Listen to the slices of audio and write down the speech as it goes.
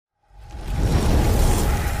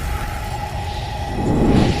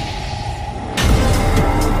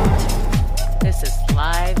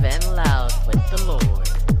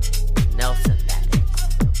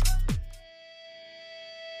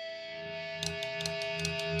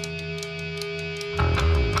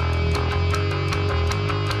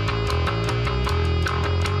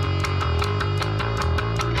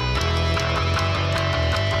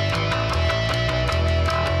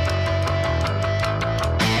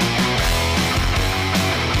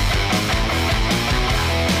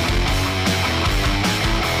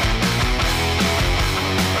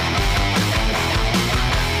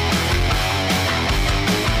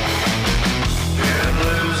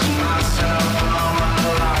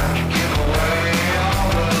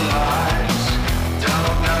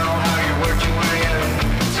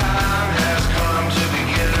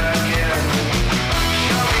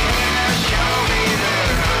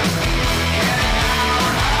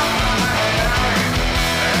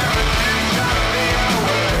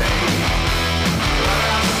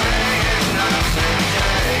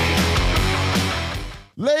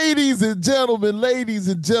ladies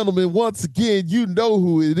and gentlemen, once again, you know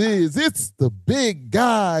who it is. It's the big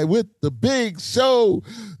guy with the big show,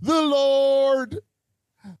 the Lord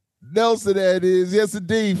Nelson, that is. Yes,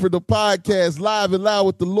 indeed, for the podcast, Live and Loud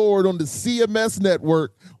with the Lord on the CMS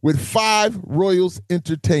network with 5 Royals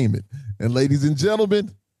Entertainment. And ladies and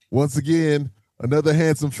gentlemen, once again, another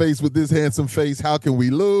handsome face with this handsome face. How can we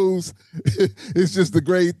lose? It's just a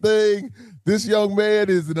great thing. This young man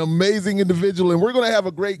is an amazing individual, and we're going to have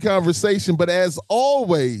a great conversation. But as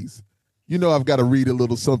always, you know I've got to read a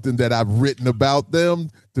little something that I've written about them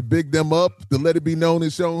to big them up, to let it be known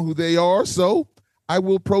and shown who they are. So I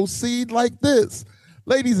will proceed like this.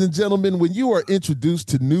 Ladies and gentlemen, when you are introduced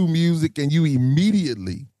to new music and you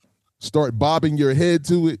immediately start bobbing your head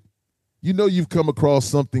to it, you know you've come across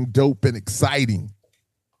something dope and exciting.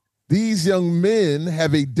 These young men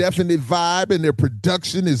have a definite vibe and their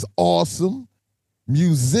production is awesome.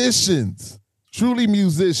 Musicians, truly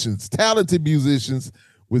musicians, talented musicians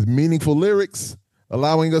with meaningful lyrics,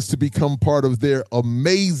 allowing us to become part of their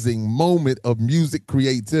amazing moment of music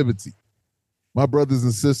creativity. My brothers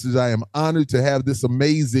and sisters, I am honored to have this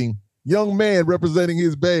amazing young man representing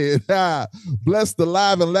his band. Bless the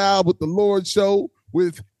Live and Loud with the Lord show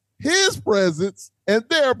with his presence and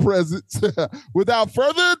their presence. Without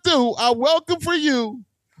further ado, I welcome for you,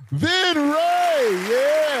 VENREZ.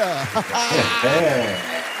 Yeah.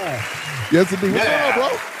 Yes, indeed. What's up, bro?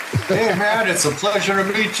 Hey, man, it's a pleasure to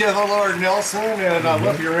meet you, the Lord Nelson, and I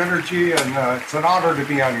love your energy, and it's an honor to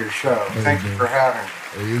be on your show. Thank you for having me.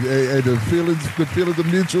 Hey, the feelings are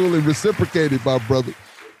mutual and reciprocated, my brother.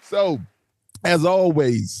 So, as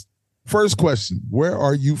always, first question, where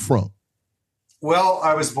are you from? Well,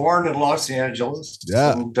 I was born in Los Angeles,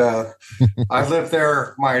 and I lived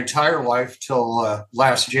there my entire life till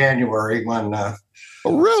last January when...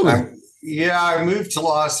 oh, really? I moved to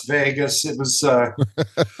Las Vegas. It was...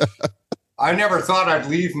 I never thought I'd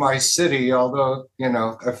leave my city, although,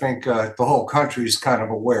 I think the whole country is kind of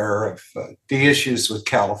aware of the issues with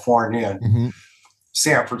California and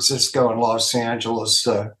San Francisco and Los Angeles.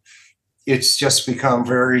 It's just become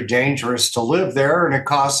very dangerous to live there, and it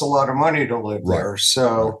costs a lot of money to live there.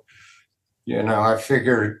 So, I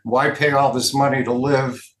figured, why pay all this money to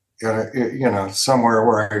live, somewhere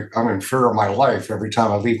where I'm in fear of my life every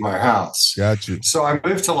time I leave my house? Got you. So I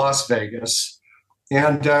moved to Las Vegas,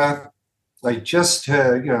 and I just,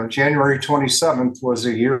 January 27th was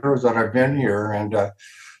a year that I've been here, and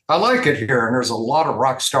I like it here. And there's a lot of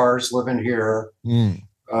rock stars living here.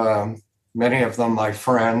 Many of them my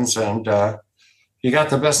friends, and you got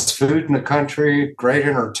the best food in the country, great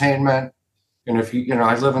entertainment. And if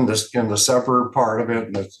I live in the suburb part of it,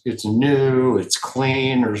 and it's new, it's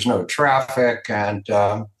clean, there's no traffic, and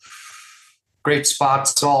great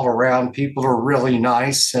spots all around. People are really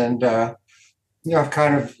nice, and I've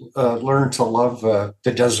kind of learned to love the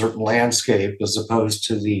desert landscape as opposed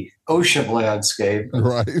to the ocean landscape.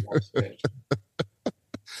 Right.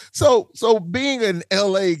 So being an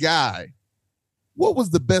LA guy, what was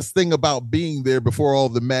the best thing about being there before all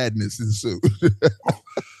the madness ensued?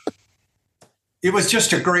 It was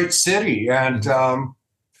just a great city, and the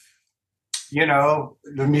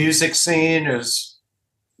music scene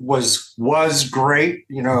was great.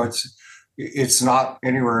 It's not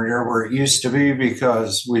anywhere near where it used to be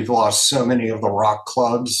because we've lost so many of the rock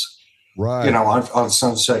clubs. Right. On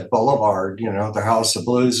Sunset Boulevard, the House of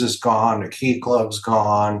Blues is gone, the Key Club's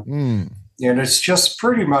gone. And it's just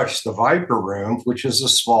pretty much the Viper Room, which is a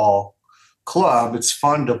small club. It's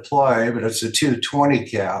fun to play, but it's a 220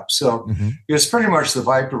 cap. So it's pretty much the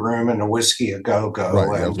Viper Room and the Whiskey a Go-Go.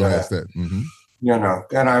 Right, and, I that.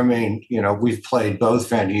 And I mean, we've played both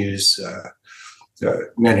venues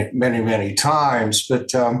many times, but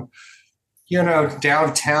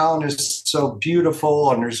downtown is so beautiful,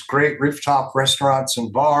 and there's great rooftop restaurants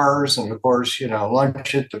and bars, and of course,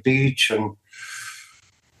 lunch at the beach. And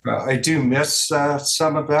I do miss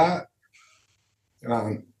some of that.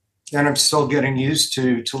 And I'm still getting used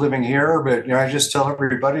to living here, but I just tell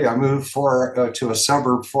everybody I moved to a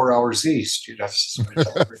suburb 4 hours east. That's what I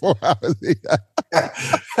tell 4 hours east.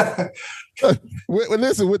 Well,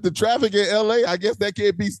 listen, with the traffic in LA, I guess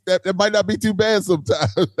that might not be too bad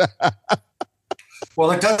sometimes. Well,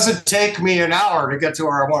 it doesn't take me an hour to get to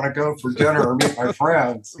where I want to go for dinner or meet my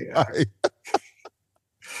friends. Yeah. Right.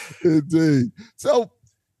 Indeed. So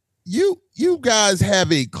you guys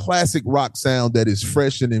have a classic rock sound that is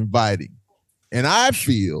fresh and inviting. And I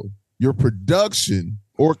feel your production,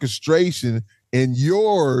 orchestration, and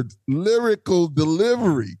your lyrical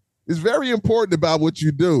delivery is very important about what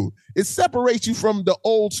you do. It separates you from the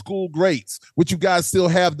old school greats, which you guys still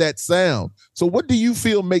have that sound. So what do you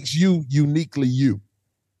feel makes you uniquely you?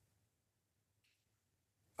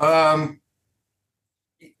 Um,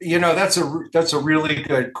 that's a really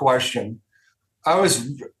good question. I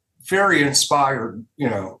was very inspired,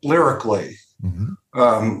 lyrically,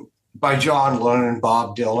 by John Lennon,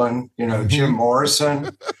 Bob Dylan, Jim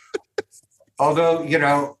Morrison.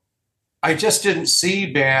 Although, I just didn't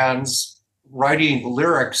see bands writing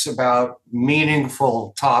lyrics about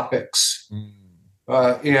meaningful topics.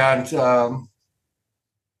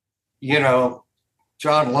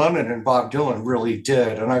 John Lennon and Bob Dylan really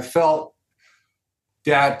did. And I felt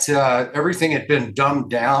that everything had been dumbed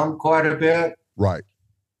down quite a bit. Right.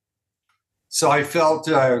 So I felt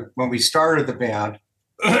when we started the band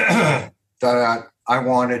that I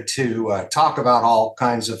wanted to talk about all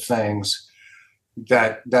kinds of things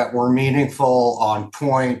that were meaningful, on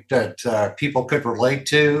point, that people could relate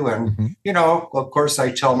to. And, of course,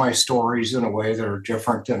 I tell my stories in a way that are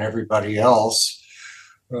different than everybody else.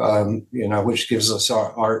 Which gives us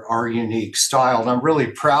our unique style. And I'm really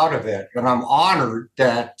proud of it. And I'm honored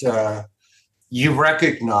that you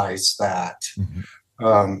recognize that.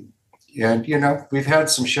 We've had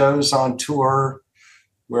some shows on tour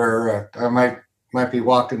where I might be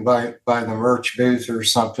walking by the merch booth or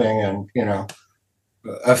something, and,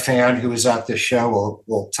 a fan who was at the show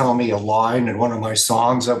will tell me a line in one of my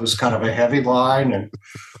songs that was kind of a heavy line. And,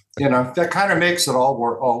 that kind of makes it all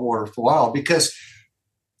worthwhile, because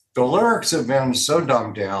the lyrics have been so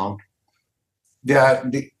dumbed down that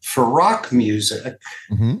for rock music,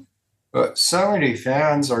 so many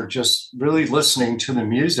fans are just really listening to the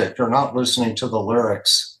music. They're not listening to the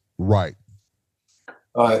lyrics. Right.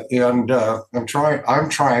 I'm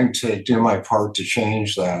trying to do my part to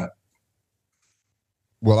change that.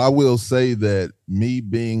 Well, I will say that, me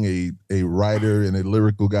being a writer and a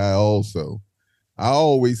lyrical guy also, I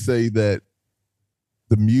always say that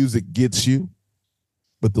the music gets you,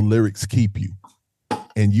 but the lyrics keep you.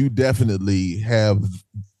 And you definitely have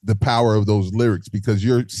the power of those lyrics, because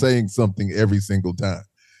you're saying something every single time,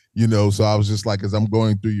 So I was just like, as I'm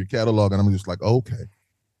going through your catalog, and I'm just like, okay.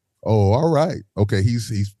 Oh, all right. Okay.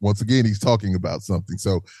 He's once again, he's talking about something.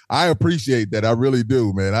 So I appreciate that. I really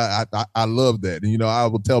do, man. I love that. And, I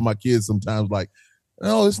will tell my kids sometimes, like,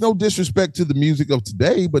 no, it's no disrespect to the music of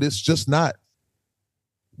today, but it's just not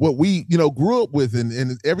what we, grew up with,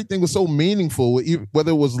 and everything was so meaningful,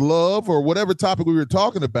 whether it was love or whatever topic we were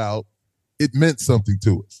talking about, it meant something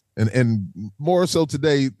to us. And more so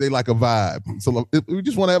today, they like a vibe. So we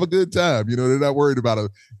just want to have a good time. They're not worried about a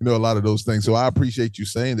lot of those things. So I appreciate you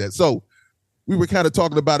saying that. So we were kind of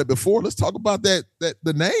talking about it before. Let's talk about the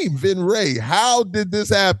name VENREZ. How did this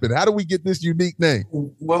happen? How do we get this unique name?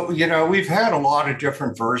 Well, we've had a lot of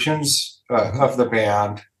different versions of the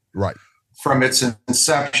band. Right. From its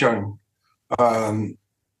inception. The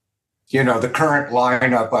current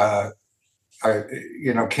lineup,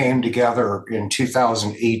 came together in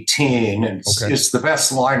 2018, and it's the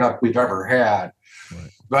best lineup we've ever had.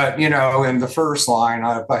 Right. But, in the first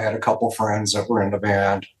lineup, I had a couple friends that were in the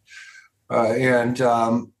band, and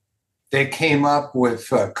they came up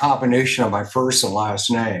with a combination of my first and last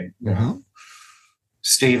name.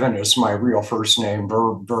 Stephen is my real first name.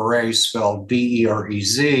 Berez, spelled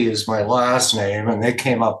Berez, is my last name. And they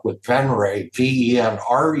came up with VENREZ,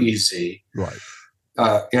 VENREZ. Right.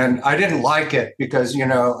 And I didn't like it because,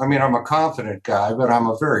 I'm a confident guy, but I'm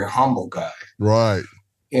a very humble guy. Right.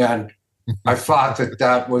 And I thought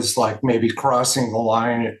that was like maybe crossing the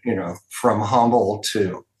line, from humble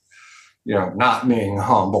to, not being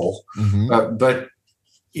humble. But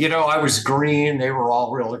I was green. They were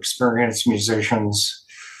all real experienced musicians.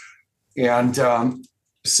 And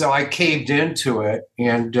so I caved into it.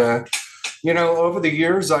 And, over the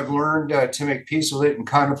years, I've learned to make peace with it and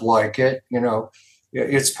kind of like it.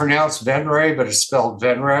 It's pronounced VENREZ, but it's spelled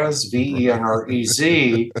VENREZ,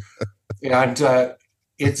 VENREZ. And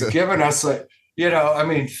it's given us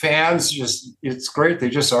fans it's great. They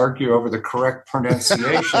just argue over the correct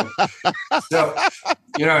pronunciation. So,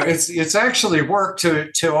 it's actually worked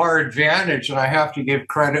to our advantage. And I have to give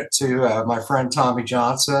credit to my friend Tommy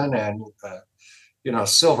Johnson and,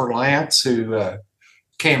 Silver Lance, who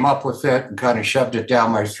came up with it and kind of shoved it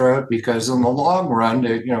down my throat, because in the long run,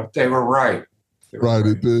 they were right. Right,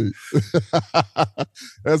 indeed.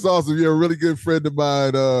 That's awesome. You're a really good friend of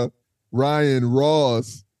mine, Ryan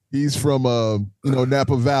Ross. He's from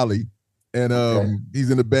Napa Valley, and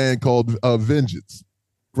he's in a band called Vengeance.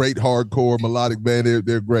 Great hardcore melodic band.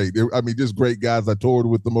 They're great. Just great guys. I toured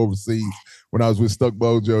with them overseas when I was with Stuck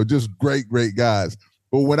Mojo. Just great guys.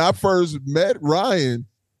 But when I first met Ryan,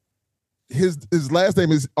 his last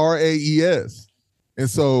name is Raes, and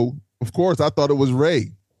so of course I thought it was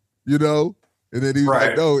Ray, And then he was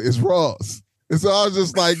like, "No, it's Ross." And so I was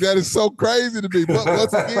just like, that is so crazy to me. But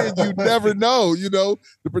once again, you never know, the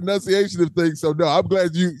pronunciation of things. So no, I'm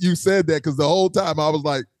glad you said that, because the whole time I was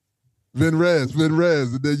like, VENREZ,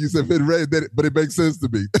 and then you said VENREZ, but it makes sense to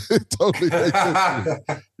me. It totally makes sense to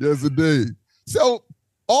me. Yes, indeed. So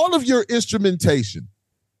all of your instrumentation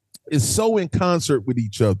is so in concert with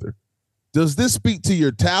each other. Does this speak to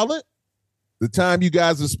your talent, the time you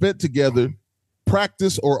guys have spent together,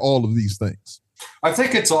 practice, or all of these things? I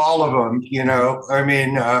think it's all of them. I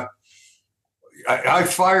mean, I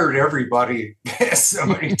fired everybody so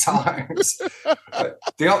many times.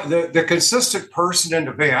 The consistent person in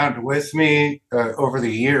the band with me over the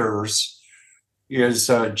years is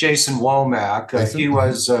Jason Womack. He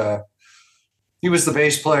was the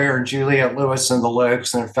bass player in Juliette Lewis and the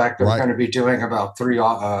Licks. And in fact, they're going to be doing about 3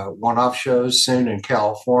 one-off shows soon in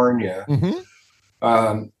California.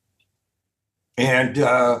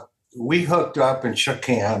 And we hooked up and shook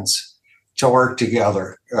hands to work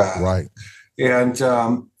together. And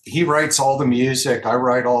he writes all the music. I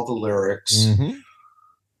write all the lyrics.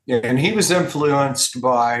 And he was influenced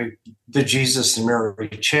by the Jesus and Mary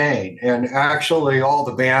chain. And actually all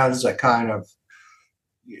the bands that kind of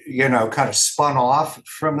spun off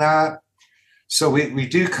from that. So we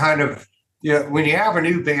do kind of, when you have a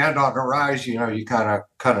new band on the rise, you kind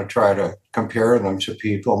of try to compare them to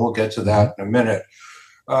people. And we'll get to that in a minute.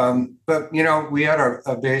 But we had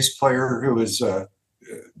a bass player who was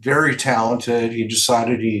very talented. He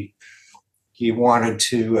decided he wanted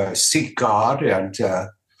to seek God and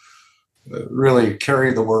really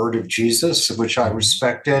carry the word of Jesus, which I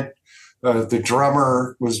respected. The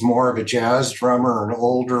drummer was more of a jazz drummer and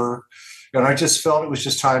older, and I just felt it was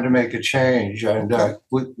just time to make a change. And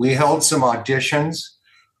we held some auditions,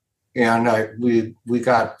 and we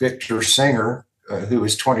got Victor Singer, who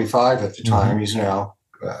was 25 at the time. He's now,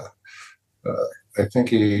 I think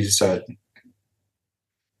he's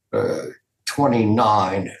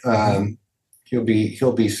 29. He'll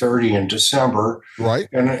be 30 in December. Right.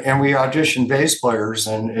 And we auditioned bass players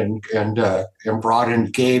and brought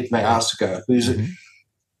in Gabe Maska, who's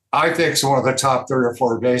I think is one of the top 3 or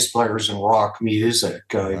 4 bass players in rock music.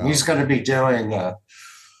 He's going to be doing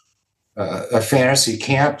a fantasy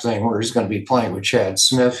camp thing where he's going to be playing with Chad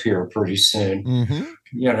Smith here pretty soon.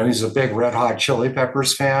 He's a big Red Hot Chili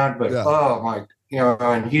Peppers fan, but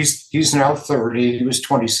and he's now 30. He was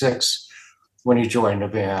 26 when he joined the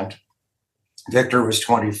band. Victor was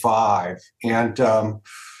 25, and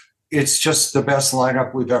it's just the best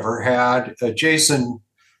lineup we've ever had. Jason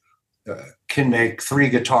can make 3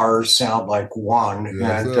 guitars sound like one, we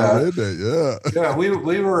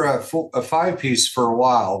were a 5-piece for a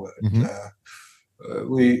while, but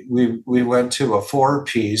we went to a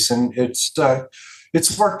 4-piece, and it's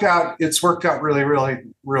worked out. It's worked out really, really,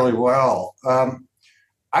 really well.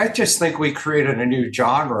 I just think we created a new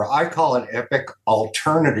genre. I call it epic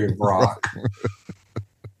alternative rock.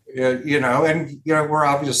 We're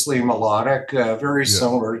obviously melodic, very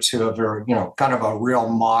similar to a very, kind of a real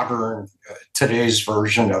modern today's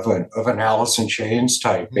version of an Alice in Chains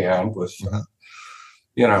type band with,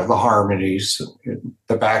 the harmonies,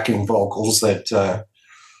 the backing vocals that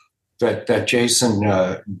Jason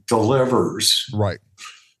delivers. Right.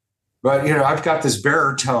 But, I've got this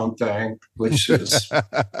baritone thing, which is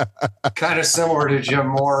kind of similar to Jim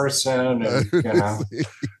Morrison and,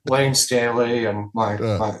 Lane Staley and my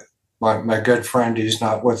good friend who's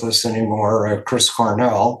not with us anymore, Chris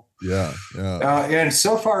Cornell. And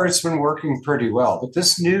so far it's been working pretty well. But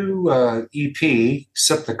this new EP,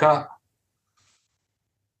 Sip the Cup,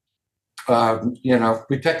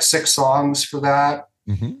 we picked 6 songs for that.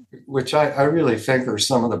 Which I really think are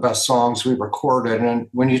some of the best songs we recorded. And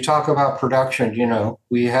when you talk about production,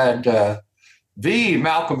 we had the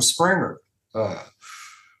Malcolm Springer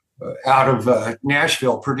out of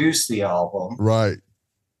Nashville produce the album. Right.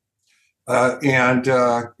 And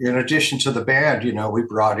in addition to the band, we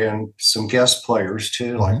brought in some guest players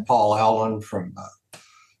too, like Paul Allen from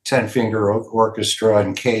 10 Finger Orchestra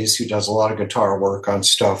and Case, who does a lot of guitar work on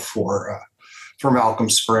stuff for Malcolm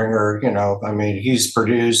Springer. He's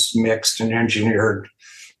produced, mixed, and engineered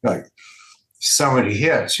like so many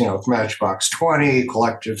hits, Matchbox 20,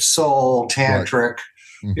 Collective Soul, Tantric.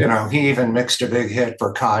 He even mixed a big hit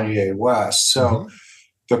for Kanye West. So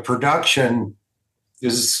the production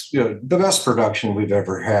is the best production we've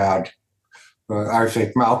ever had. I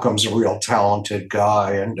think Malcolm's a real talented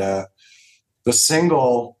guy. And the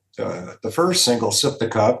single, the first single, Sip the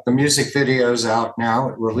Cup, the music video's out now.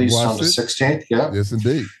 It released on the 16th. Yeah. Yes,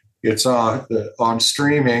 indeed. It's on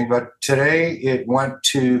streaming, but today it went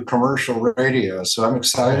to commercial radio. So I'm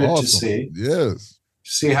excited to see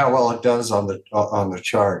how well it does on the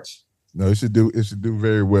charts. No, it should do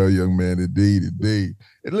very well, young man. Indeed, indeed.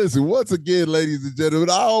 And listen, once again, ladies and gentlemen,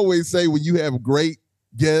 I always say when you have great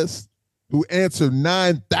guests who answer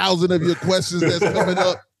 9,000 of your questions that's coming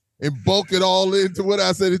up and bulk it all into what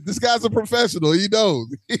I said, this guy's a professional. He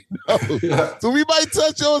knows. He knows. Yeah. So we might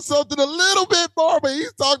touch on something a little bit more, but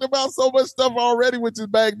he's talked about so much stuff already, which is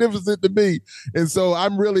magnificent to me. And so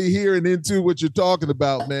I'm really hearing into what you're talking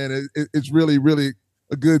about, man. It's really, really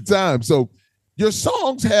a good time. So your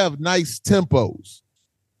songs have nice tempos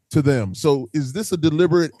to them. So is this a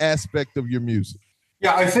deliberate aspect of your music?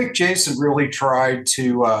 Yeah, I think Jason really tried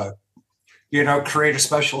to, create a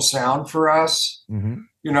special sound for us. Mm-hmm.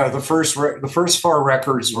 The first four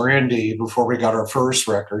records were indie before we got our first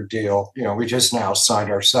record deal. We just now signed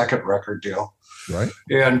our second record deal. Right.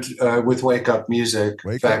 And with Wake Up Music,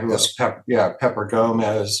 fabulous Pepper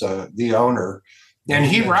Gomez, the owner. And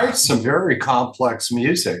he writes some very complex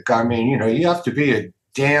music. I mean, you have to be a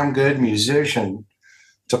damn good musician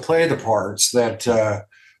to play the parts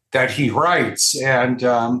that he writes. And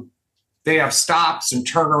they have stops and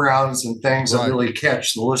turnarounds and things that really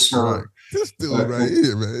catch the listener. Right. This dude right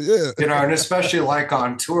here, man. Yeah. And especially like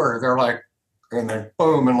on tour, they're like, and then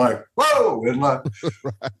boom, and like, whoa. And like,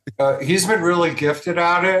 he's been really gifted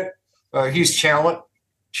at it. He's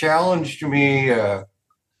challenged me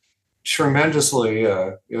tremendously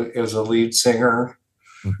as a lead singer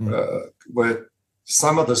with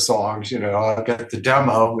some of the songs. I'll get the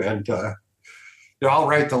demo and I'll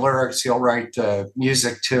write the lyrics, he'll write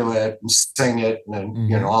music to it and sing it,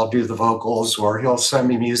 and then I'll do the vocals, or he'll send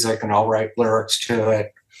me music and I'll write lyrics to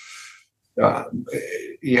it.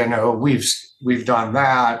 We've done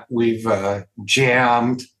that. We've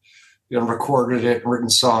jammed and recorded it and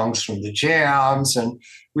written songs from the jams, and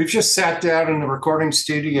we've just sat down in the recording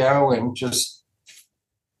studio and just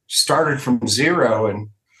started from zero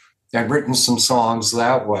and written some songs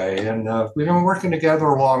that way. And we've been working together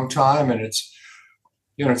a long time, and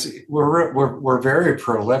we're very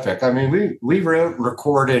prolific. I mean, we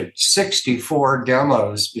recorded 64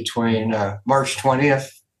 demos between March 20th,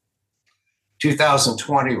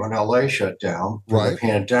 2020, when LA shut down for the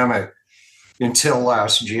pandemic, until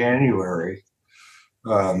last January.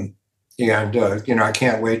 I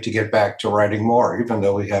can't wait to get back to writing more, even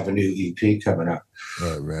though we have a new EP coming up.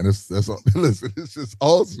 All right, man. Listen, it's just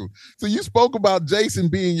awesome. So you spoke about Jason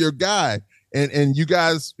being your guy, and you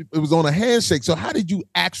guys, it was on a handshake. So how did you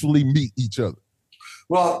actually meet each other?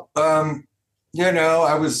 Well, I had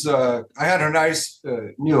a nice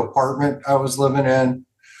new apartment I was living in,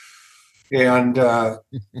 and I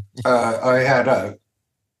had a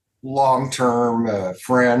long-term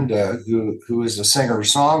friend who is a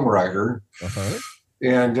singer-songwriter,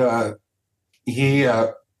 and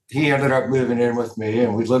he ended up moving in with me,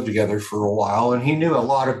 and we lived together for a while. And he knew a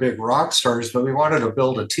lot of big rock stars, but we wanted to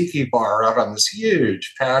build a tiki bar out on this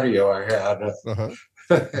huge patio I had, and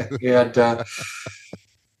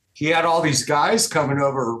he had all these guys coming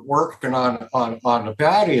over working on the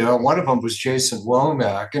patio. One of them was Jason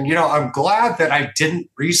Womack. And, I'm glad that I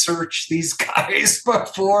didn't research these guys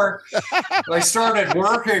before I started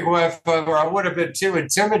working with them, or I would have been too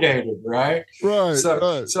intimidated, right? Right.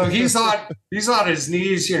 So he's on his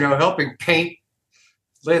knees, helping lay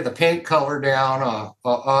the paint color down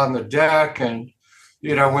on the deck. And,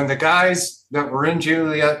 when the guys that were in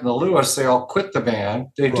Juliet and the Lewis, they all quit the band.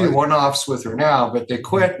 They do one-offs with her now, but they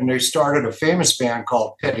quit and they started a famous band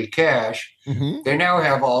called Petty Cash. They now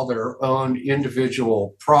have all their own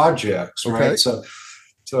individual projects, right? So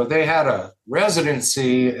they had a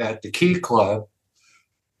residency at the Key Club,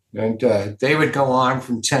 and they would go on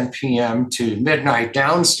from 10 p.m. to midnight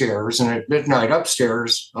downstairs, and at midnight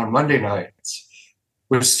upstairs on Monday nights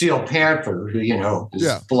with Steel Panther, who,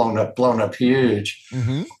 is blown up huge.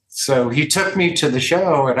 So he took me to the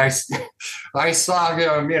show, and I saw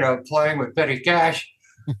him, playing with Petty Cash.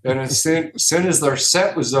 And as soon as their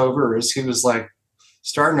set was over, as he was like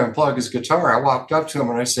starting to unplug his guitar, I walked up to him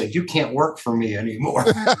and I said, "You can't work for me anymore."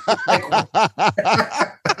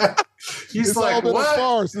 He's like, "What?"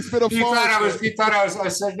 Farce. It's been a farce. He thought I was. I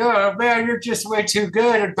said, "No, man, you're just way too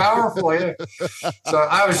good and powerful." So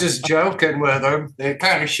I was just joking with him. It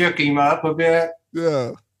kind of shook him up a bit.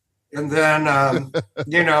 Yeah. And then,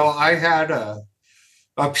 I had a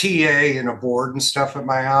PA and a board and stuff at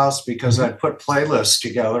my house because I'd put playlists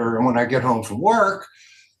together. And when I get home from work,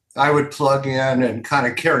 I would plug in and kind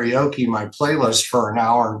of karaoke my playlist for an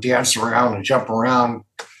hour and dance around and jump around.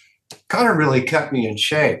 Kind of really kept me in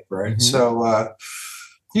shape, right? So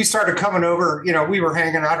he started coming over. We were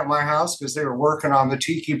hanging out at my house because they were working on the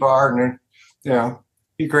tiki bar, and then,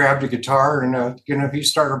 he grabbed a guitar and he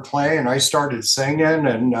started playing. I started singing,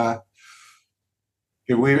 and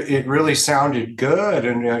it really sounded good.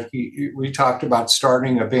 And we talked about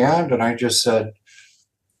starting a band, and I just said,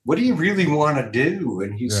 "What do you really want to do?"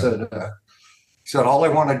 And he said, "All I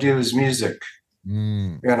want to do is music."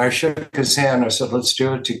 And I shook his hand. I said, "Let's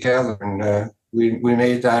do it together." And we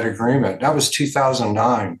made that agreement. That was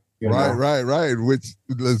 2009. Right.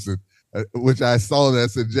 Which I saw that. I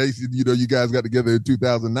said, Jason, you guys got together in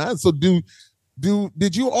 2009. So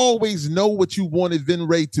did you always know what you wanted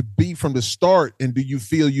VENREZ to be from the start? And do you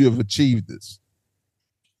feel you have achieved this?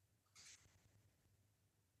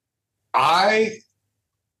 I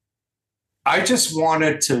just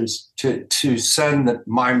wanted to send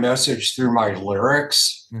my message through my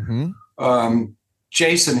lyrics.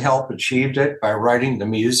 Jason helped achieve it by writing the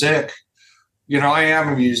music. I am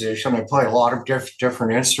a musician. I play a lot of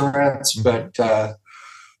different instruments, but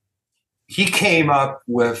he came up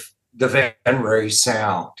with the VENREZ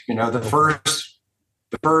sound. The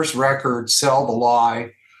first record, Sell the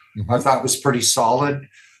Lie, I thought was pretty solid.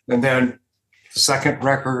 And then the second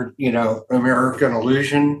record, American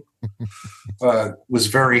Illusion, was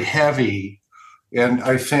very heavy. And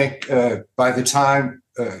I think by the time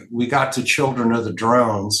we got to Children of the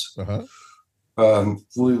Drones,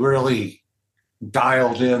 we really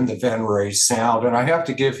dialed in the VENREZ sound. And I have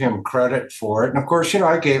to give him credit for it. And of course,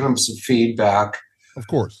 I gave him some feedback. Of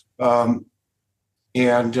course. But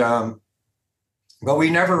we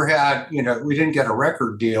never had, we didn't get a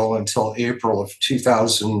record deal until April of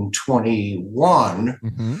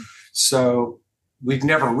 2021. So we'd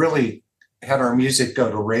never really had our music go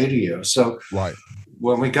to radio. So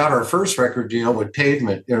when we got our first record deal with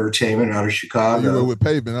Pavement Entertainment out of Chicago. You were with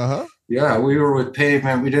Pavement, Yeah, we were with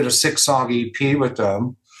Pavement. We did a 6-song EP with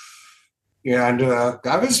them. And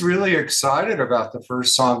I was really excited about the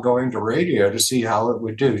first song going to radio to see how it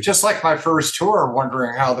would do. Just like my first tour,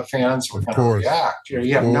 wondering how the fans were going to react.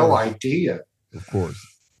 You have no idea. Of course.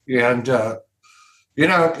 And,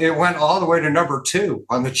 it went all the way to number 2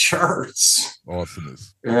 on the charts.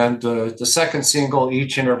 Awesomeness. And the second single,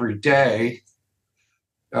 Each and Every Day,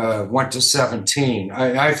 went to 17.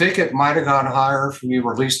 I think it might have gone higher if we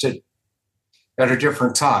released it at a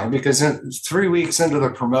different time, because 3 weeks into the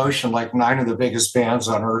promotion, like 9 of the biggest bands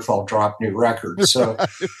on earth all dropped new records. So,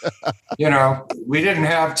 we didn't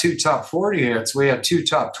have 2 top 40 hits. We had 2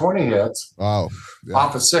 top 20 hits off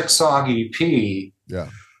a 6-song EP. Yeah.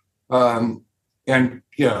 And,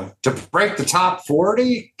 to break the top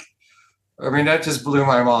 40, I mean, that just blew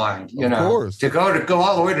my mind, Of course. to go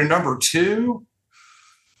all the way to number 2.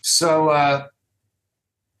 So,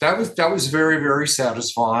 that was very, very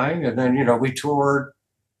satisfying. And then, we toured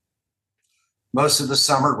most of the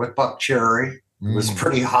summer with Buck Cherry. It was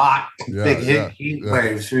pretty hot, big heat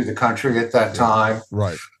wave through the country at that time.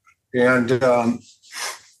 Right. And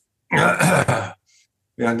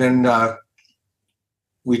and then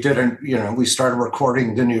we started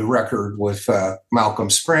recording the new record with Malcolm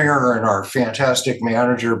Springer and our fantastic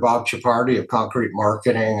manager, Bob Chapardi of Concrete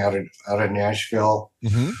Marketing out of Nashville.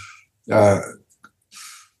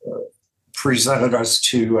 Presented us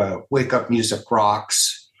to Wake Up Music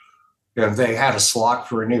Rocks, and they had a slot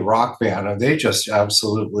for a new rock band, and they just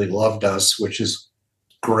absolutely loved us, which is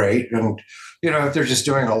great. And they're just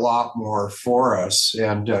doing a lot more for us.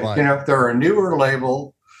 And they're a newer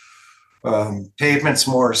label. Pavement's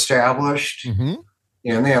more established, and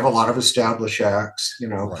they have a lot of established acts.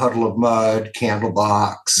 Puddle of Mud,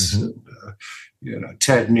 Candlebox, and,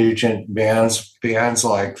 Ted Nugent, bands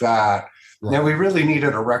like that. Now, we really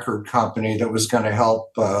needed a record company that was going to help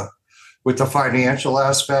with the financial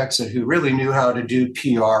aspects and who really knew how to do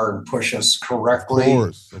PR and push us correctly.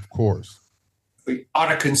 Of course.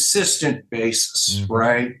 On a consistent basis,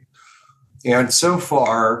 right? And so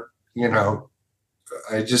far,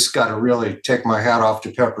 I just got to really take my hat off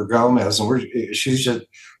to Pepper Gomez. And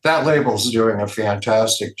that label's doing a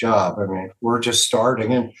fantastic job. I mean, we're just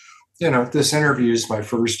starting. And, this interview is my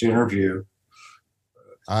first interview.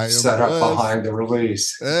 Set up behind the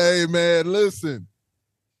release. Hey, man, listen.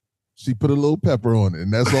 She put a little pepper on it,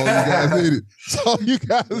 and that's all you guys needed. That's all you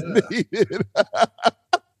guys needed.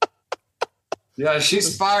 Yeah,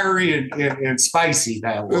 she's fiery and spicy,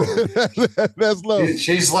 that woman. That's love.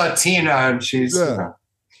 She's Latina, and she's...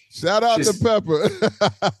 Shout out to Pepper.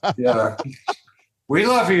 Yeah. We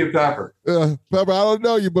love you, Pepper. Pepper, I don't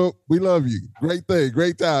know you, but we love you. Great thing.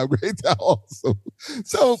 Great time. Awesome.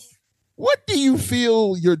 So, what do you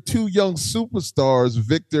feel your 2 young superstars,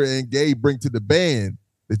 Victor and Gabe, bring to the band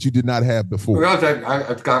that you did not have before? Well,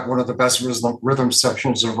 I've got one of the best rhythm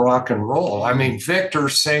sections of rock and roll. I mean, Victor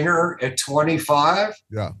Singer at 25.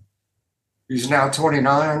 Yeah. He's now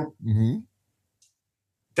 29.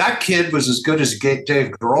 That kid was as good as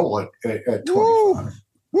Dave Grohl at 25.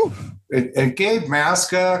 Woo. And Gabe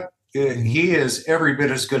Maska, he is every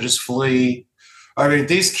bit as good as Flea. I mean,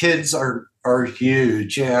 these kids are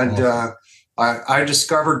huge, and Awesome. I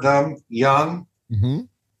discovered them young. Mm-hmm.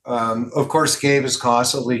 Of course, Gabe is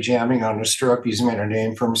constantly jamming on the Strip. He's made a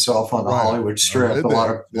name for himself on the Right. Hollywood I Strip. read A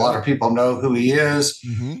lot that. of people know who he is.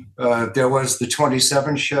 Mm-hmm. There was the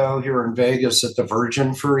 27 show here in Vegas at the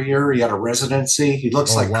Virgin for a year. He had a residency. He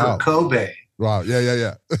looks Oh, like Kurt wow. Cobain. Wow.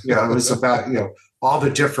 Yeah. Yeah, it was about all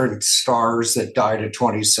the different stars that died at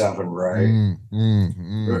 27, right?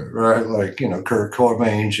 Right, like Kurt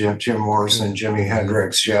Cobain, Jim Morrison, Jimi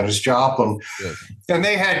Hendrix, Janis Joplin, Yes. and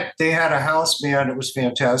they had a house band. It was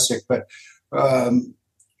fantastic, but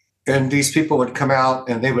and these people would come out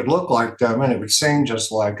and they would look like them and it would sing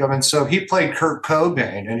just like them. And so he played Kurt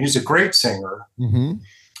Cobain, and he's a great singer. Mm-hmm.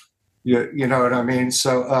 You know what I mean?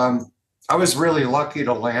 So I was really lucky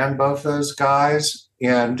to land both those guys,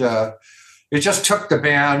 and it just took the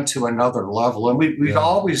band to another level. And we'd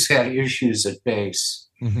always had issues at bass.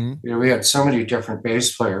 Mm-hmm. We had so many different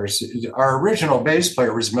bass players. Our original bass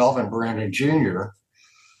player was Melvin Brandon Jr.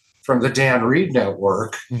 from the Dan Reed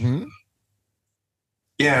Network. Mm-hmm.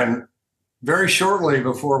 And very shortly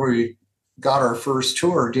before we got our first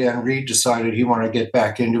tour, Dan Reed decided he wanted to get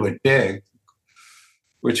back into it big,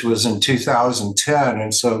 which was in 2010.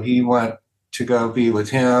 And so he went to go be with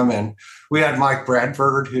him. And we had Mike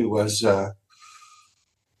Bradford, who was a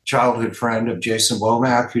childhood friend of Jason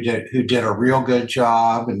Womack, who did a real good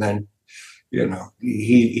job. And then,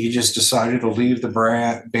 he just decided to leave the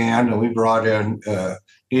band, and we brought in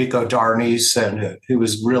Nico Darnice, and who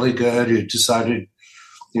was really good, who decided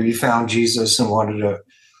he found Jesus and wanted to,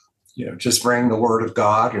 just bring the word of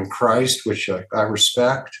God and Christ, which I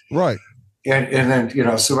respect. Right. And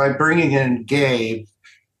then, so by bringing in Gabe,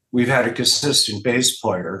 we've had a consistent bass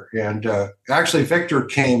player. And actually, Victor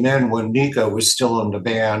came in when Nico was still in the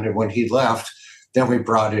band. And when he left, then we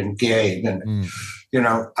brought in Gabe. And,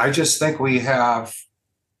 I just think we have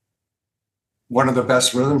one of the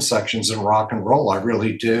best rhythm sections in rock and roll. I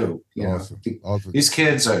really do. Awesome. These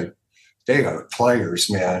kids they are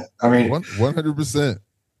players, man. I mean, 100%.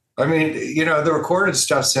 I mean, the recorded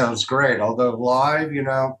stuff sounds great, although live,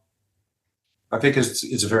 I think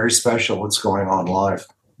it's very special what's going on live.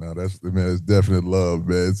 No, it's definite love,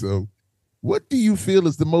 man. So what do you feel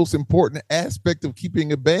is the most important aspect of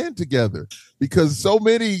keeping a band together? Because so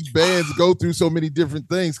many bands go through so many different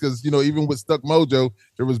things. Because, even with Stuck Mojo,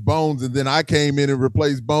 there was Bones, and then I came in and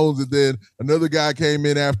replaced Bones, and then another guy came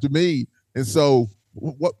in after me. And so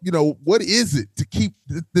what is it to keep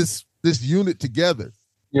this unit together?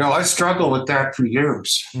 I struggled with that for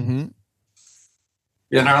years. Mm-hmm.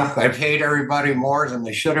 I paid everybody more than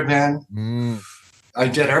they should have been. Mm. I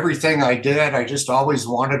did everything I did. I just always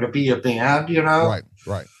wanted to be a band, Right.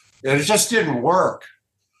 And it just didn't work.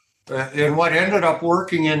 And what ended up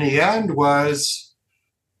working in the end was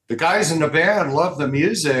the guys in the band love the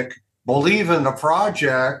music, believe in the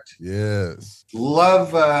project. Yes.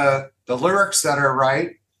 Love the lyrics that I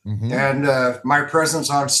write, and my presence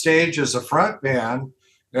on stage as a front man.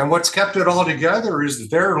 And what's kept it all together is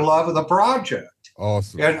their love of the project.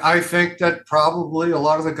 Awesome. And I think that probably a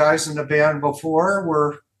lot of the guys in the band before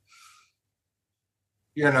were,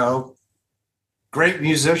 great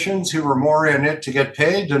musicians who were more in it to get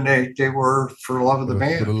paid than they were for the love of the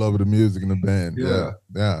band. For the love of the music and the band.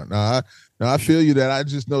 Yeah. Now I feel you that I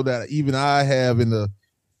just know that even I have in the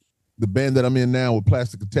band that I'm in now with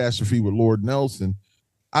Plastic Catastrophe with Lord Nelson,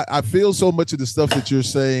 I feel so much of the stuff that you're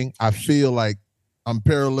saying. I feel like I'm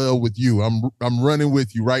parallel with you. I'm running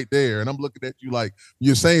with you right there. And I'm looking at you like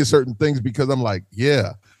you're saying certain things because I'm like,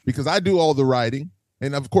 yeah, because I do all the writing.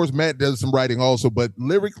 And of course, Matt does some writing also, but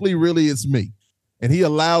lyrically, really, it's me. And he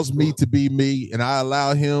allows me to be me, and I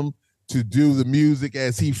allow him to do the music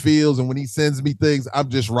as he feels. And when he sends me things, I'm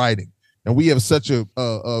just writing. And we have such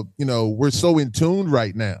we're so in tune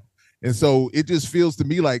right now. And so it just feels to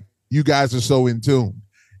me like you guys are so in tune.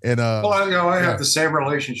 And I have the same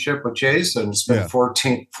relationship with Jason. It's been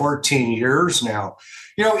 14 years now.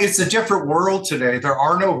 It's a different world today. There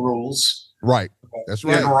are no rules. Right. That's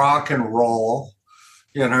right. In rock and roll.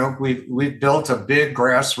 We've built a big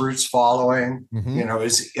grassroots following,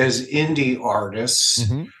 as indie artists.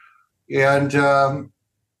 Mm-hmm. And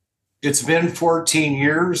it's been 14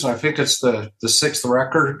 years. I think it's the sixth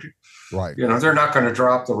record. Right. They're not going to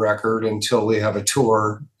drop the record until we have a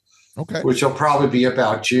tour. Okay. Which will probably be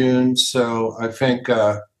about June. So I think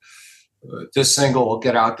this single will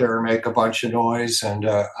get out there and make a bunch of noise. And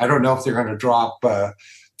I don't know if they're going to drop the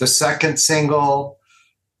second single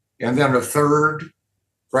and then a third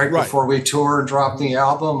right before we tour and drop the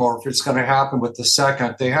album, or if it's going to happen with the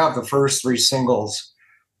second. They have the first three singles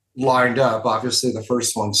lined up. Obviously, the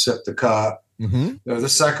first one, Sip the Cup. The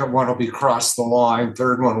second one will be Cross the Line.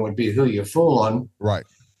 Third one would be Who You Foolin'. Right.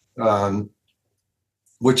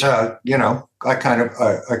 Which you know, I kind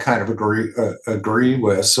of agree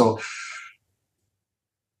with. So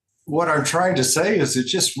what I'm trying to say is it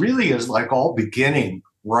just really is like all beginning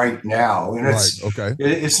right now. And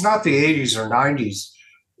it's not the 80s or 90s.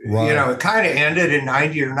 Right. You know, it kind of ended in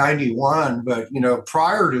 90 or 91, but you know,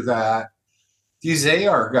 prior to that, these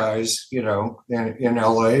AR guys, you know, in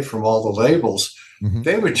LA from all the labels,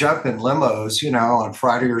 they would jump in limos, you know, on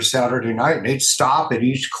Friday or Saturday night, and they'd stop at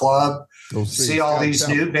each club, see all these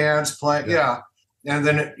new bands playing. Yeah. And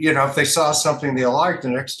then, you know, if they saw something they liked, the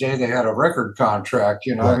next day they had a record contract.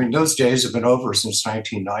 You know, I mean, those days have been over since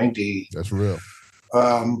 1990. That's real.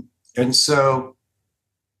 And so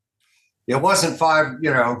it wasn't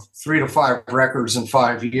 3 to 5 records in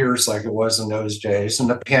 5 years like it was in those days. And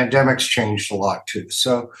the pandemic's changed a lot too.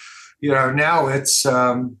 So, you know, now it's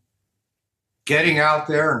getting out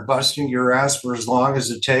there and busting your ass for as long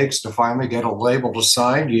as it takes to finally get a label to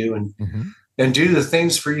sign you and do the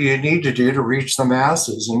things for you need to do to reach the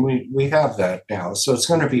masses. And we have that now. So it's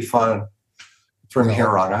going to be fun from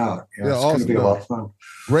here on out. Yeah, it's going to be a lot of fun.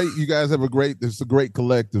 Great. You guys have it's a great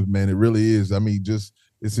collective, man. It really is. I mean,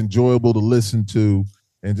 it's enjoyable to listen to.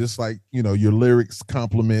 And just like, you know, your lyrics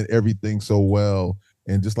complement everything so well.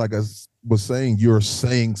 And just like I was saying, you're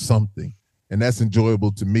saying something. And that's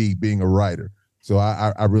enjoyable to me being a writer. So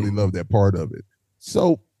I really love that part of it.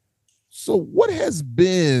 So what has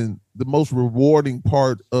been the most rewarding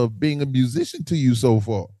part of being a musician to you so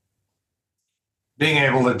far? Being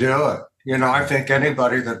able to do it. You know, I think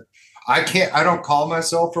anybody that I don't call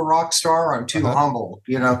myself a rock star. I'm too humble.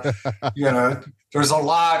 You know, there's a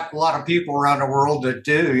lot of people around the world that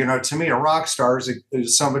do. You know, to me, a rock star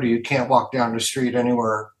is somebody who can't walk down the street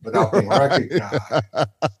anywhere without being recognized.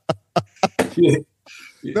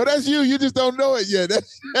 No, that's you. You just don't know it yet.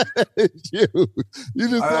 That's you. You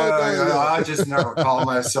just don't know it. I just never call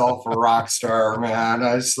myself a rock star, man.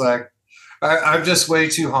 I'm just way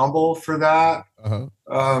too humble for that.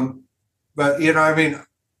 But you know, I mean,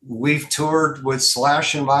 we've toured with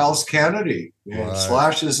Slash and Miles Kennedy. And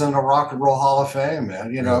Slash is in the Rock and Roll Hall of Fame,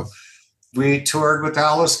 man. You know, we toured with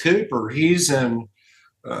Alice Cooper. He's in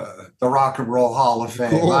the Rock and Roll Hall of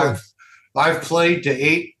Fame. I've played to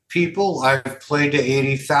 8 people. I've played to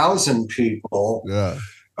 80,000 people.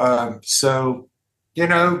 Yeah. So, you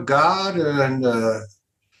know, God and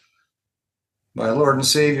my Lord and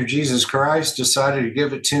Savior Jesus Christ decided to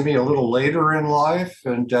give it to me a little later in life.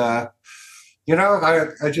 And, you know,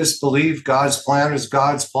 I just believe God's plan is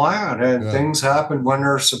God's plan, and things happen when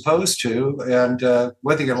they're supposed to. And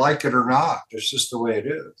whether you like it or not, it's just the way it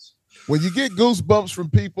is. When you get goosebumps from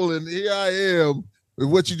people, and here I am with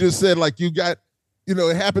what you just said, like you got, you know,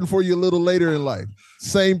 it happened for you a little later in life.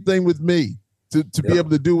 Same thing with me. To be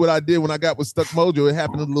able to do what I did when I got with Stuck Mojo, it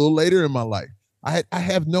happened a little later in my life. I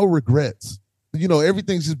have no regrets. You know,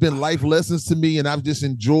 everything's just been life lessons to me, and I've just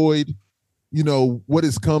enjoyed, you know, what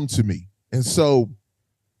has come to me. And so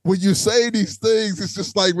when you say these things, it's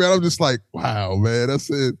just like, man, I'm just like, wow, man. I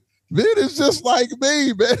said, man, it's just like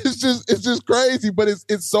me, man. It's just crazy, but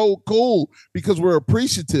it's so cool because we're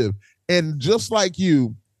appreciative. And just like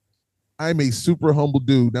you, I'm a super humble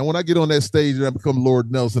dude. Now, when I get on that stage and I become Lord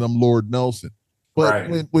Nelson, I'm Lord Nelson. But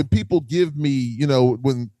when people give me, you know,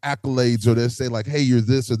 when accolades or they say like, hey, you're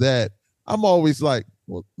this or that, I'm always like,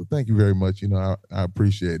 well, thank you very much. You know, I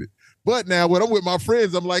appreciate it. But now when I'm with my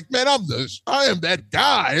friends, I'm like, man, I am that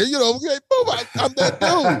guy. You know, I'm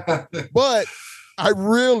that dude. But I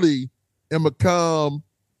really am a calm,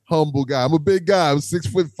 humble guy. I'm a big guy. I'm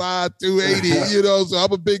 6'5", 280, you know, so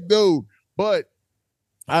I'm a big dude. But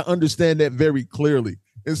I understand that very clearly.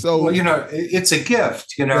 And so, well, you know, it's a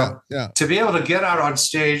gift, you know, to be able to get out on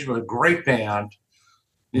stage with a great band.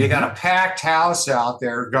 You got a packed house out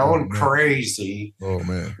there going crazy. Oh,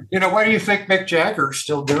 man. You know, why do you think Mick Jagger's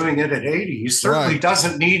still doing it at 80? He certainly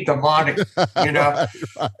doesn't need the money. You know,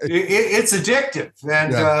 it's addictive.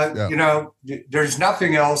 And, you know, there's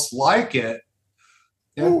nothing else like it.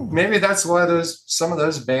 And maybe that's why some of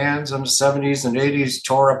those bands in the 70s and 80s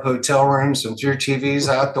tore up hotel rooms and threw TVs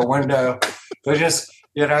out the window. They just,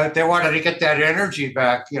 you know, they wanted to get that energy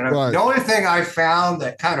back. You know, the only thing I found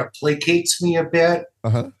that kind of placates me a bit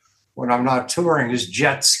when I'm not touring is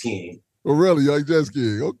jet skiing. Oh, really? You like jet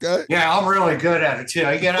skiing? Okay. Yeah, I'm really good at it, too.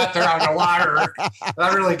 I get out there on the water.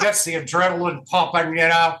 That really gets the adrenaline pumping, you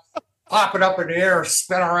know, popping up in the air,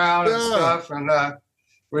 spin around and stuff. And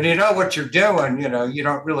when you know what you're doing, you know, you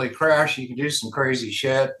don't really crash. You can do some crazy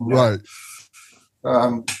shit. Right.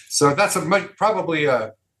 So that's probably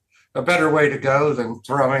a a better way to go than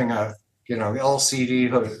throwing a LCD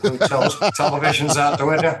hotel televisions out the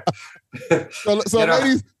window.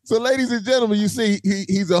 So ladies and gentlemen, you see,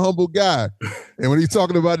 he's a humble guy, and when he's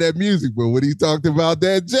talking about that music, but when he talked about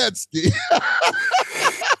that jet ski,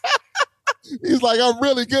 he's like, I'm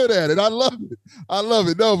really good at it. I love it. I love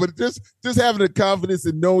it. No, but just having the confidence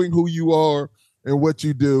in knowing who you are and what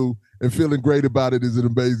you do and feeling great about it is an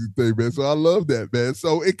amazing thing, man. So I love that, man.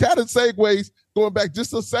 So it kind of segues, going back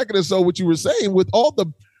just a second or so, what you were saying with all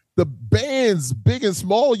the bands, big and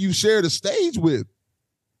small, you share the stage with.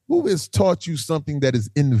 Who has taught you something that is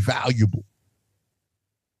invaluable?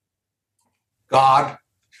 God.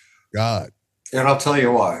 God. And I'll tell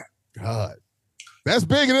you why. God. That's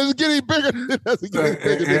big, and it's getting bigger.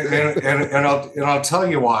 And I'll tell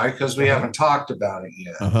you why, because we haven't talked about it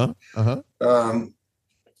yet.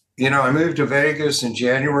 I moved to Vegas in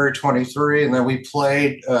January 23, and then we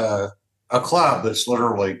played a club that's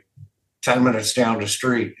literally 10 minutes down the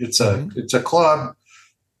street. It's a club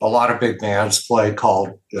a lot of big bands play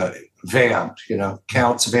called Vamped,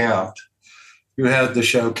 Counts Vamped, who had the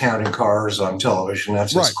show Counting Cars on television.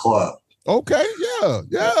 That's his club. Okay,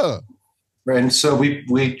 yeah. And so we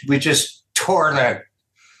just tore that.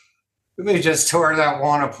 We just tore that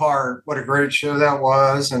one apart. What a great show that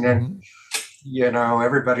was. And then,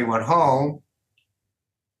 everybody went home.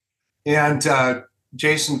 And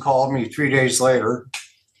Jason called me 3 days later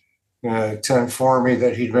to inform me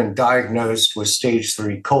that he'd been diagnosed with stage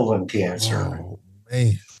 3 colon cancer. Oh,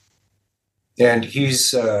 man. And he's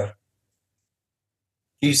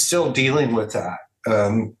still dealing with that.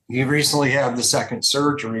 He recently had the second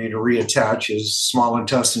surgery to reattach his small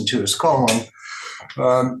intestine to his colon.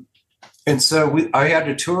 And so I had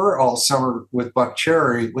to tour all summer with Buck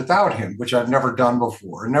Cherry without him, which I've never done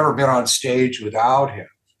before. I've never been on stage without him.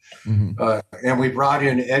 And we brought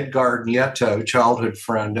in Edgar Nieto, childhood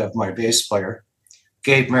friend of my bass player,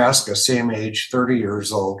 Gabe Maska, same age, 30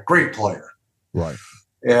 years old, great player. Right.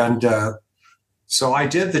 And so I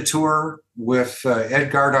did the tour with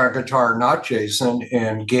Edgar on guitar, not Jason,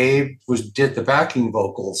 and Gabe did the backing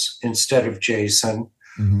vocals instead of Jason.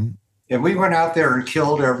 And we went out there and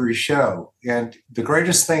killed every show. And the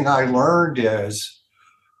greatest thing I learned is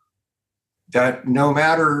that no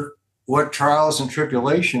matter what trials and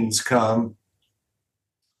tribulations come,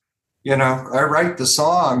 I write the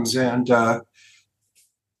songs, and I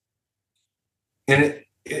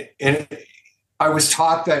was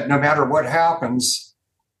taught that no matter what happens,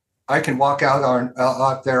 I can walk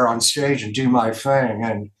out there on stage and do my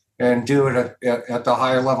thing and do it at the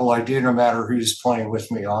high level I do, no matter who's playing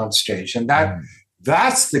with me on stage. And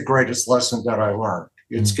that's the greatest lesson that I learned.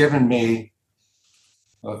 It's given me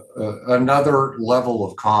another level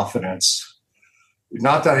of confidence.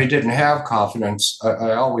 Not that I didn't have confidence,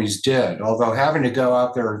 I always did. Although having to go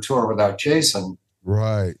out there and tour without Jason,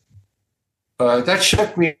 right, that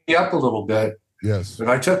shook me up a little bit. Yes, but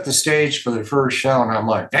I took the stage for the first show, and I'm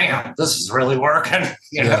like, "Damn, this is really working."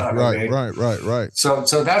 Right. So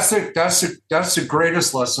that's the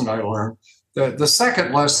greatest lesson I learned. The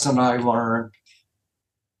second lesson I learned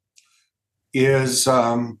is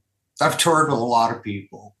I've toured with a lot of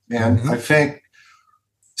people, and I think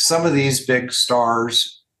some of these big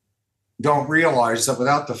stars don't realize that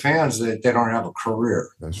without the fans, they don't have a career.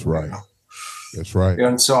 That's right. That's right.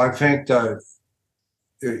 And so I think that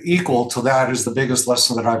equal to that is the biggest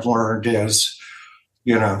lesson that I've learned is,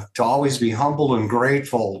 to always be humble and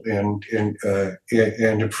grateful and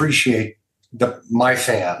appreciate my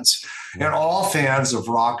fans and all fans of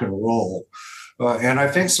rock and roll. And I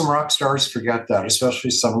think some rock stars forget that,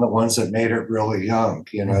 especially some of the ones that made it really young.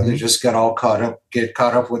 They just get caught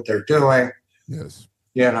up what they're doing. Yes.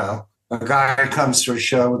 A guy comes to a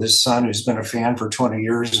show with his son who's been a fan for 20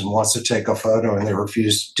 years and wants to take a photo, and they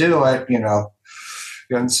refuse to do it,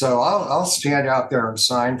 And so I'll stand out there and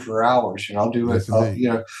sign for hours, and I'll do it.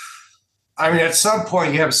 At some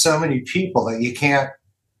point you have so many people that you can't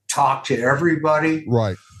talk to everybody.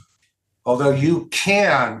 Right. Although you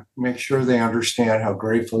can make sure they understand how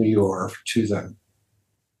grateful you are to them.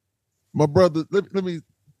 My brother, let me,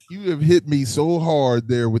 you have hit me so hard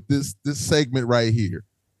there with this segment right here.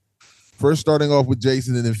 First starting off with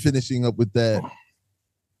Jason and then finishing up with that.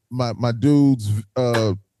 My dudes,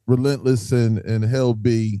 Relentless and Hell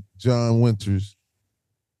B, John Winters,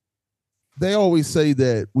 they always say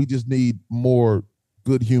that we just need more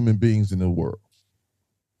good human beings in the world.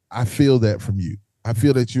 I feel that from you. I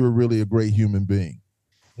feel that you're really a great human being.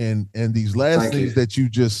 And these last things that you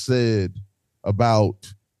just said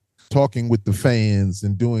about talking with the fans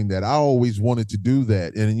and doing that, I always wanted to do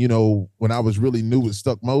that. And, when I was really new with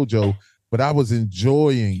Stuck Mojo, but I was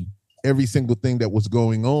enjoying every single thing that was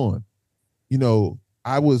going on. You know,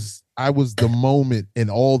 I was the moment, and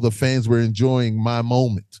all the fans were enjoying my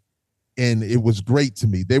moment. And it was great to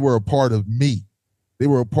me. They were a part of me. They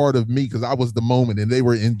were a part of me because I was the moment, and they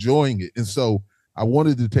were enjoying it. And so I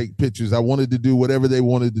wanted to take pictures. I wanted to do whatever they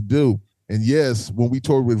wanted to do. And yes, when we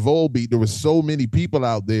toured with Volbeat, there were so many people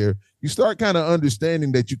out there. You start kind of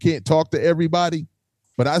understanding that you can't talk to everybody,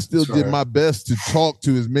 but I still did my best to talk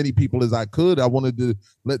to as many people as I could. I wanted to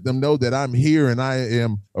let them know that I'm here and I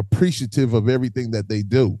am appreciative of everything that they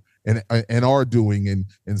do and are doing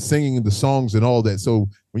and singing the songs and all that. So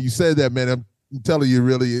when you said that, man, I'm telling you,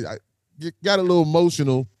 really, you got a little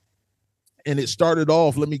emotional. And it started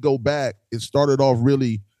off, let me go back. It started off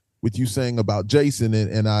really with you saying about Jason,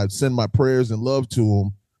 and I send my prayers and love to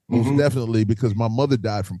him, most definitely, because my mother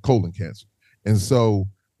died from colon cancer. And so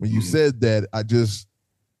when you said that,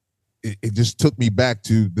 it just took me back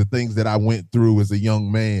to the things that I went through as a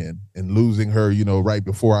young man and losing her, right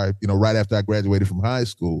before right after I graduated from high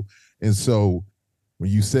school. And so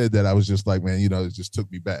when you said that, I was just like, man, it just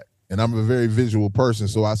took me back. And I'm a very visual person,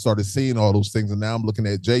 so I started seeing all those things. And now I'm looking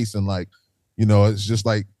at Jason like, it's just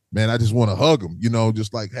like, man, I just want to hug him,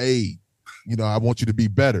 just like, hey, I want you to be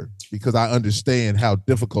better, because I understand how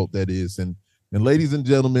difficult that is. And ladies and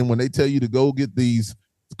gentlemen, when they tell you to go get these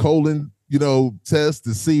colon, tests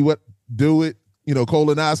to see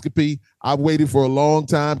colonoscopy, I waited for a long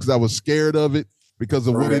time because I was scared of it because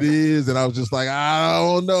of what it is. And I was just like, I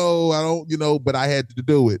don't know, but I had to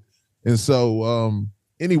do it. And so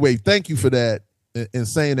anyway, thank you for that and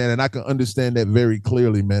saying that. And I can understand that very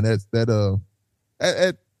clearly, man.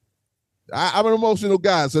 I'm an emotional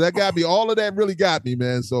guy, so that got me. All of that really got me,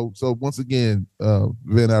 man. So once again,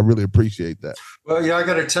 Vin, I really appreciate that. Well, yeah, I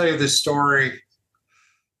got to tell you this story.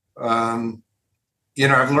 I've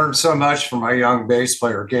learned so much from my young bass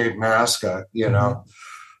player, Gabe Masca.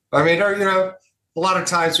 I mean, a lot of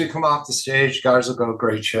times we come off the stage, guys will go,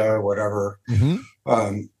 great show, whatever. And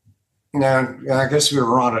I guess we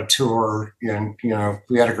were on a tour, and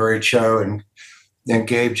we had a great show, and then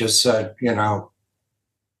Gabe just said,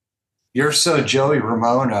 you're so Joey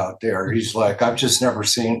Ramone out there. He's like, I've just never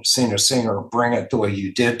seen a singer bring it the way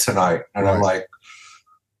you did tonight. And I'm like,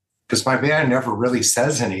 because my band never really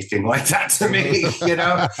says anything like that to me, and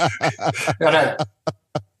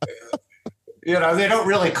they don't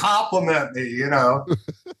really compliment me,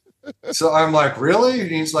 So I'm like, really?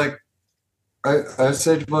 And he's like, I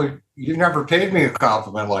said, well, you never paid me a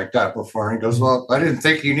compliment like that before. And he goes, well, I didn't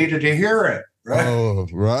think you needed to hear it. Right. Oh,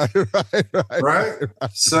 right.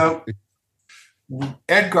 So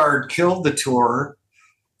Edgard killed the tour,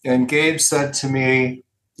 and Gabe said to me,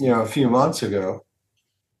 a few months ago,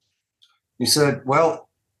 he said, well,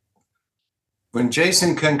 when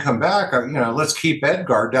Jason can come back, let's keep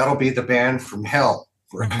Edgard. That'll be the band from hell,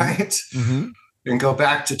 right? And go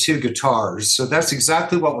back to 2 guitars. So that's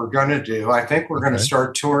exactly what we're going to do. I think we're going to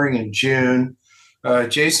start touring in June.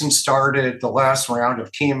 Jason started the last round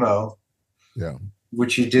of chemo. Yeah.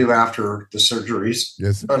 Which you do after the surgeries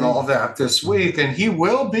and all that this week. And he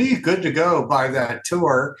will be good to go by that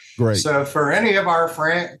tour. Great. So for any of our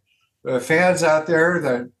fans out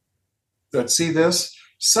there that see this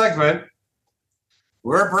segment,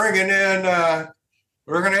 we're bringing in,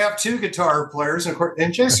 we're going to have 2 guitar players.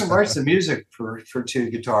 And Jason writes the music for 2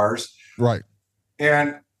 guitars. Right.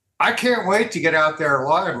 And I can't wait to get out there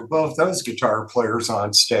live with both those guitar players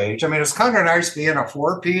on stage. I mean, it's kind of nice being a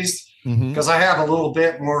 4-piece, because I have a little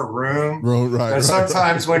bit more room. And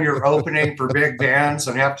sometimes when you're opening for big bands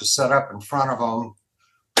and have to set up in front of them,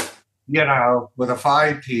 with a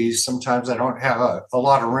 5-piece, sometimes I don't have a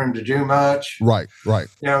lot of room to do much. Right.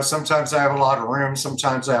 Sometimes I have a lot of room.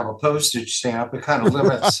 Sometimes I have a postage stamp. It kind of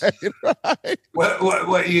limits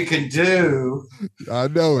what you can do. I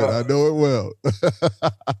know it. I know it well.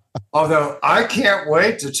 Although I can't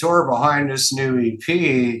wait to tour behind this new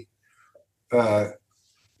EP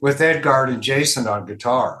with Edgard and Jason on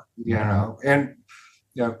guitar, and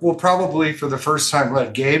we'll probably for the first time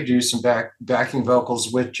let Gabe do some backing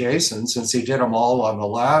vocals with Jason, since he did them all on the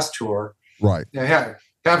last tour. Right. Have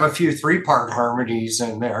a few 3-part harmonies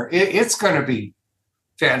in there. It's going to be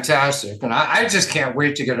fantastic. And I just can't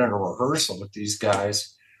wait to get in a rehearsal with these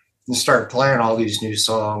guys and start playing all these new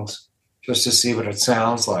songs just to see what it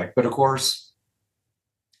sounds like. But of course,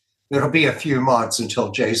 it'll be a few months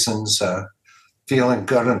until Jason's feeling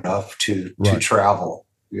good enough to travel.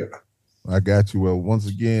 Yeah. I got you. Well, once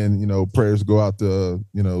again, prayers go out to,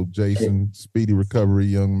 Jason, speedy recovery,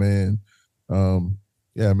 young man.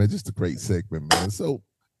 Yeah, man, just a great segment, man. So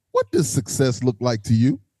what does success look like to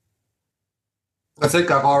you? I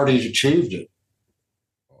think I've already achieved it.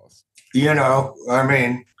 Awesome. I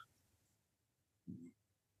mean,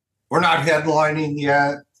 We're not headlining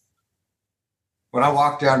yet. When I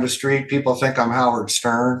walk down the street, people think I'm Howard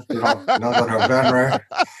Stern. They don't know that I'm VENREZ.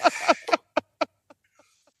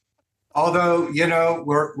 Although,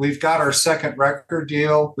 we've got our second record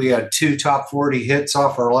deal. We had 2 top 40 hits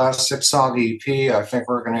off our last 6-song EP. I think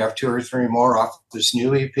we're going to have 2 or 3 more off this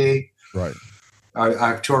new EP. Right.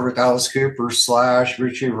 I've toured with Alice Cooper, Slash,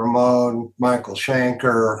 Richie Ramone, Michael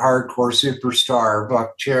Schenker, Hardcore Superstar,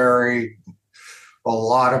 Buck Cherry, a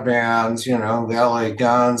lot of bands, the LA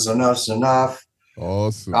Guns, Enough's Enough.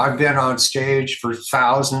 Awesome. I've been on stage for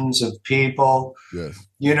thousands of people. Yes.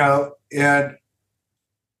 And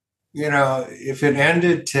if it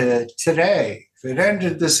ended today, if it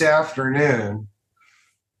ended this afternoon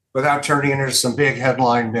without turning into some big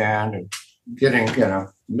headline band and getting,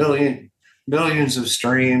 millions of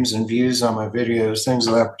streams and views on my videos, things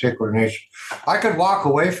of that particular nature, I could walk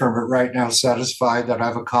away from it right now satisfied that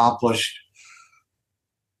I've accomplished,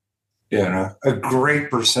 a great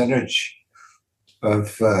percentage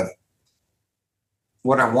of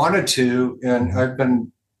what I wanted to. And I've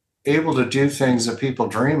been able to do things that people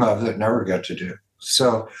dream of that never get to do.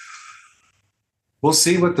 So we'll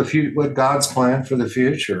see what God's plan for the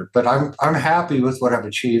future. But I'm happy with what I've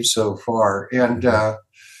achieved so far. And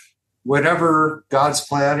whatever God's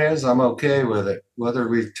plan is, I'm okay with it. Whether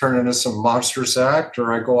we turn into some monstrous act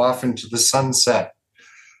or I go off into the sunset,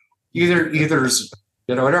 either's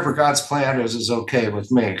whatever God's plan is okay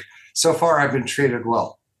with me. So far, I've been treated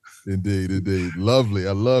well. Indeed. Lovely.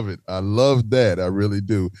 I love it. I love that. I really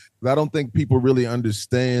do. But I don't think people really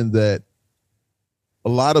understand that a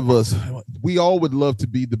lot of us, we all would love to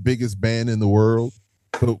be the biggest band in the world,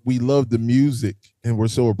 but we love the music and we're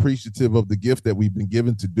so appreciative of the gift that we've been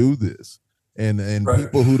given to do this. And right.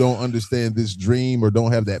 People who don't understand this dream or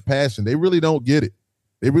don't have that passion, they really don't get it.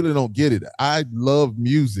 They really don't get it. I love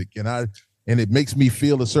music and it makes me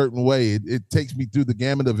feel a certain way. It takes me through the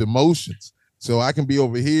gamut of emotions. So I can be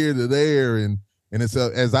over here to there. And it's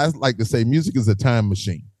as I like to say, music is a time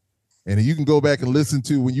machine. And you can go back and listen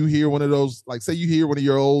to when you hear one of those, like say you hear one of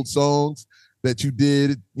your old songs that you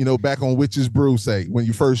did, back on Witch's Brew, say, when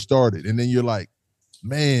you first started. And then you're like,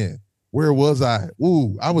 man, where was I?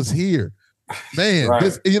 Ooh, I was here. Man, right.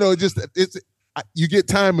 This, you get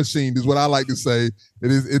time machined is what I like to say.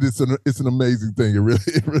 It's an amazing thing. It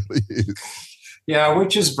really is. Yeah,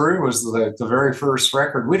 Witch's Brew was the very first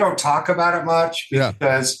record. We don't talk about it much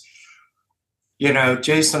because,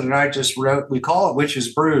 Jason and I just wrote, we call it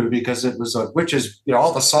Witch's Brew because it was all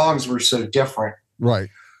the songs were so different. Right.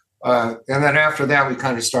 And then after that, we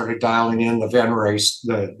kind of started dialing in the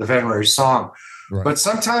VENREZ song. Right. But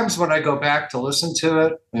sometimes when I go back to listen to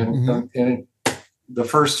it, and the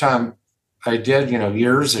first time I did,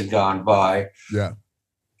 years had gone by. Yeah.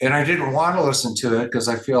 And I didn't want to listen to it because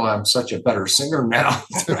I feel I'm such a better singer now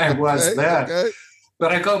than I was then. Okay.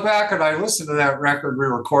 But I go back and I listen to that record we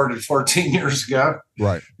recorded 14 years ago.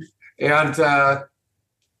 Right. And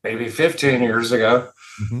maybe 15 years ago.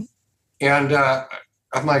 Mm-hmm. And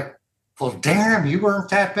I'm like, well, damn, you weren't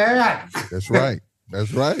that bad. That's right.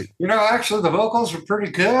 That's right. Actually, the vocals were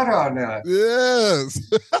pretty good on that.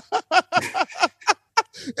 Yes.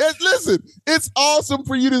 And listen, it's awesome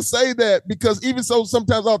for you to say that because even so,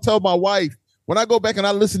 sometimes I'll tell my wife when I go back and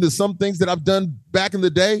I listen to some things that I've done back in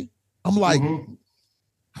the day, I'm like,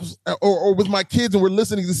 or with my kids and we're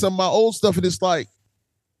listening to some of my old stuff and it's like,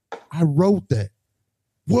 I wrote that.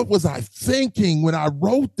 What was I thinking when I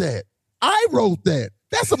wrote that? I wrote that.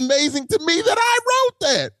 That's amazing to me that I wrote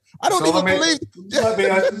that. I don't even believe.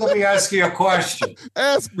 Let me ask you a question.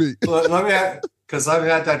 Ask me. Because I've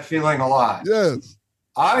had that feeling a lot. Yes.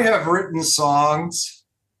 I have written songs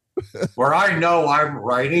where I know I'm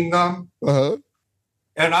writing them. Uh-huh.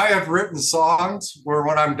 And I have written songs where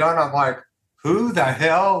when I'm done, I'm like, who the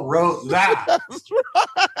hell wrote that? That's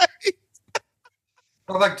right.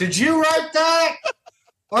 I'm like, did you write that?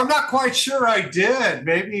 Well, I'm not quite sure I did.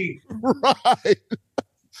 Maybe. Right.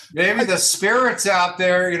 Maybe the spirits out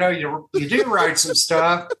there, you do write some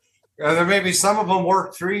stuff. And then maybe some of them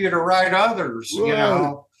work through you to write others,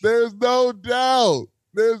 right. There's no doubt.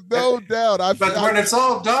 But when it's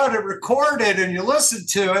all done and recorded and you listen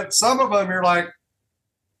to it, some of them you're like,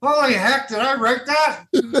 holy heck, did I write that?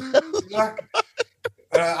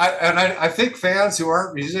 I think fans who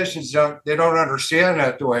aren't musicians don't understand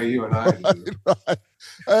that the way you and I do. Right.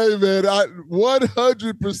 Hey, man,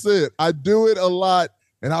 100%. I do it a lot.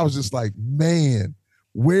 And I was just like, man,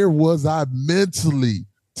 where was I mentally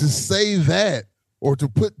to say that or to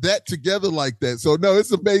put that together like that? So, no,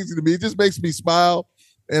 it's amazing to me. It just makes me smile.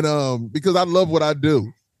 And because I love what I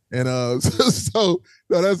do. And so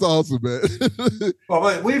no, that's awesome, man. Well,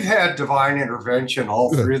 but we've had divine intervention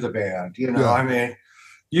all through the band. Yeah. I mean,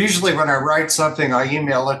 usually when I write something, I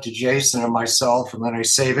email it to Jason and myself, and then I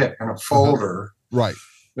save it in a folder. Right.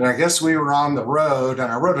 And I guess we were on the road,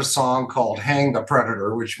 and I wrote a song called "Hang the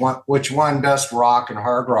Predator," which won Best Rock and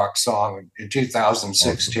Hard Rock Song in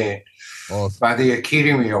 2016 Awesome. by the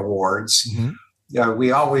Academy Awards. Mm-hmm.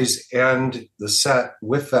 We always end the set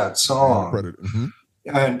with that song. Mm-hmm.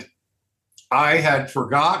 And I had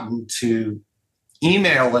forgotten to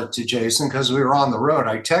email it to Jason because we were on the road.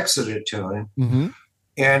 I texted it to him. Mm-hmm.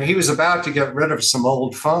 And he was about to get rid of some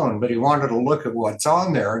old phone, but he wanted to look at what's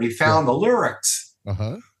on there, and he found the lyrics.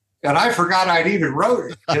 Uh-huh. And I forgot I'd even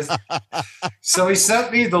wrote it. So he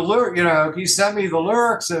sent me the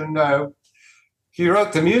lyrics, and he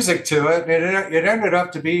wrote the music to it. And it ended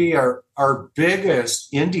up to be our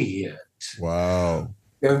biggest indie hit. Wow.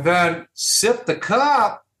 And then Sip the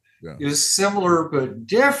Cup is similar but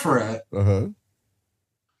different. Uh-huh.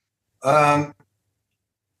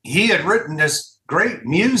 He had written this great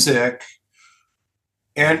music,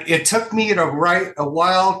 and it took me a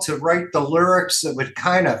while to write the lyrics that would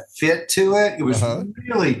kind of fit to it. It was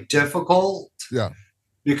really difficult,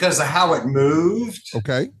 because of how it moved.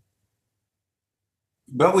 Okay,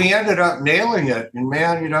 but we ended up nailing it, and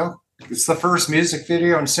man, it's the first music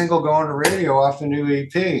video and single going to radio off the new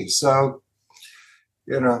EP. So,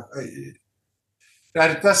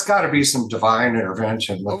 that's got to be some divine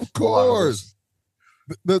intervention. Of course.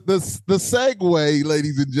 The segue,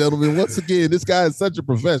 ladies and gentlemen, once again, this guy is such a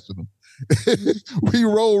professional. We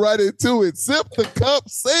roll right into it. Sip the Cup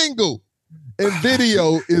single and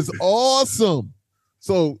video is awesome.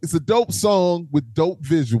 So it's a dope song with dope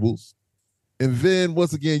visuals. And then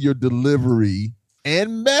once again, your delivery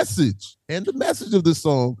and message. And the message of the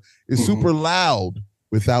song is super loud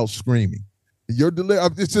without screaming. Your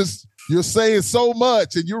it's just, you're saying so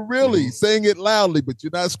much and you're really saying it loudly, but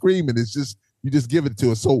you're not screaming. It's just, you just give it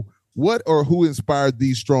to us. So what or who inspired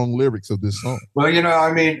these strong lyrics of this song? Well,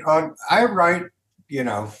 I write,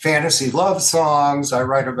 fantasy love songs. I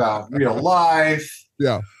write about real life.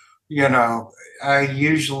 Yeah. I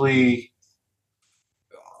usually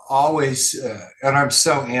always, and I'm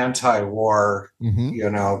so anti-war,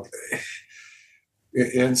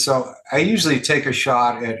 and so I usually take a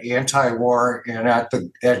shot at anti-war and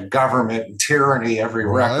at government and tyranny every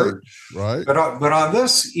record. Right. But on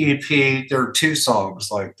this EP, there are two songs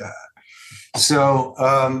like that. So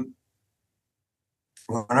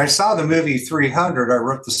when I saw the movie 300, I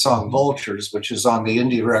wrote the song "Vultures," which is on the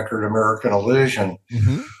indie record "American Illusion."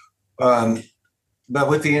 But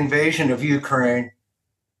with the invasion of Ukraine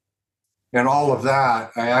and all of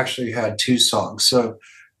that, I actually had two songs. So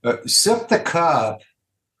Sip the Cup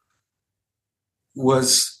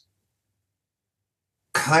was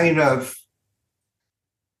kind of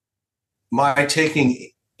my taking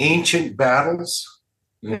ancient battles,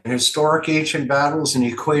 historic ancient battles, and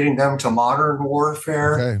equating them to modern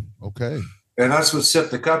warfare. Okay. And that's what Sip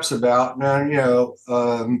the Cup's about. And then,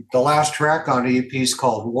 the last track on the EP is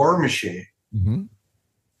called War Machine.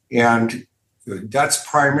 And that's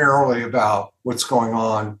primarily about what's going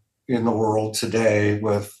on in the world today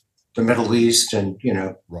with the Middle East and,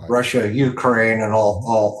 Russia, Ukraine, and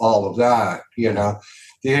all of that. The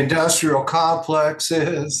industrial complex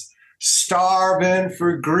is starving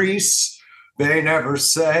for grease. They never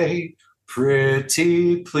say,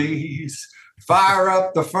 pretty please. Fire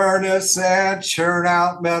up the furnace and churn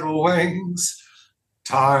out metal wings.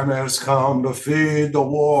 Time has come to feed the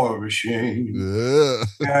war machine.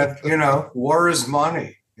 Yeah. And, war is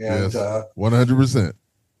money. And, 100%.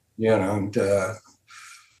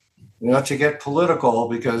 To get political,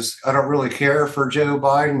 because I don't really care for Joe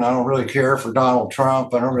Biden. I don't really care for Donald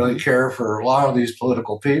Trump. I don't really care for a lot of these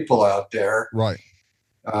political people out there. Right.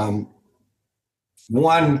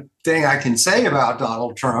 One thing I can say about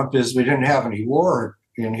Donald Trump is we didn't have any war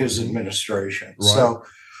in his administration. Right. So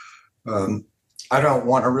I don't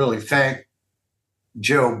want to really thank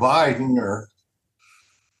Joe Biden or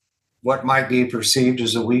what might be perceived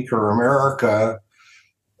as a weaker America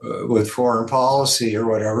with foreign policy or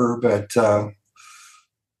whatever, but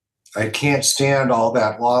I can't stand all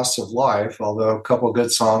that loss of life, although a couple of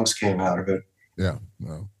good songs came out of it. Yeah,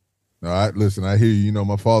 no. Listen, I hear you.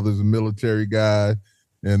 My father's a military guy,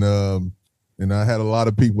 and I had a lot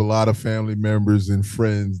of people, a lot of family members and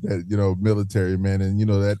friends that, military, man. And,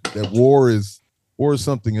 that war is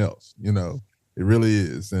something else, it really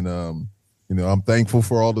is. And, I'm thankful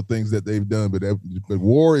for all the things that they've done, but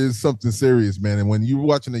war is something serious, man. And when you're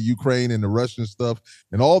watching the Ukraine and the Russian stuff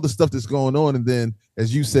and all the stuff that's going on, and then,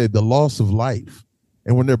 as you said, the loss of life,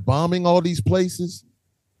 and when they're bombing all these places,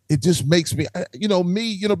 it just makes me,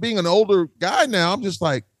 being an older guy now, I'm just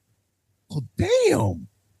like, oh, damn,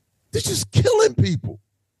 they're just killing people.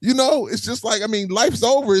 It's just like, I mean, life's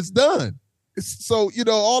over. It's done. So,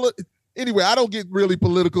 anyway, I don't get really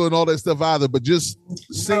political and all that stuff either, but just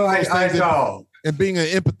seeing those things and being an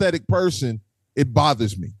empathetic person, it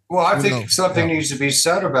bothers me. Well, I think something needs to be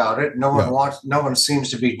said about it. No one seems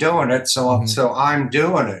to be doing it. So, so I'm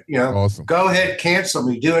doing it, Awesome. Go ahead, cancel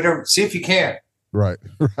me, do it. See if you can. Right.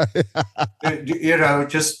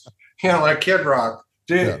 Just, like Kid Rock,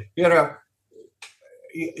 you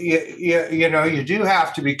do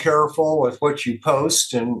have to be careful with what you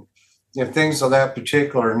post and things of that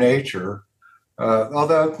particular nature.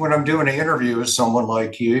 Although when I'm doing an interview with someone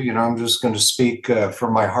like you, I'm just going to speak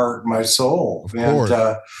from my heart and my soul. Of course.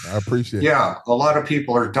 I appreciate it. Yeah, a lot of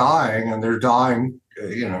people are dying, and they're dying,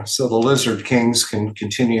 so the Lizard Kings can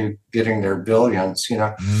continue getting their billions,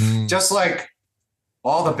 Just like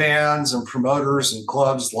all the bands and promoters and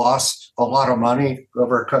clubs lost a lot of money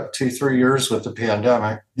over 2-3 years with the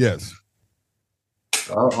pandemic. Yes.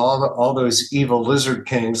 All those evil Lizard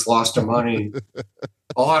Kings lost a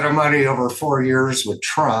lot of money over 4 years with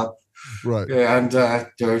Trump. Right. And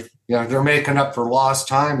they're making up for lost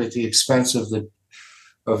time at the expense of the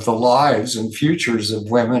lives and futures of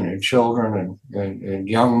women and children and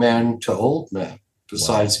young men to old men,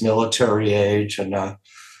 besides military age. And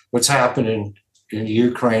what's happening in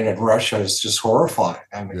Ukraine and Russia is just horrifying.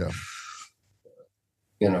 I mean,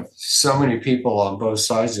 so many people on both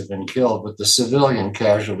sides have been killed, but the civilian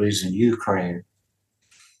casualties in Ukraine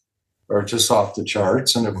are just off the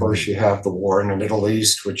charts. And of course, you have the war in the Middle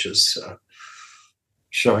East, which is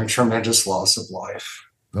showing tremendous loss of life.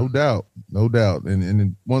 No doubt.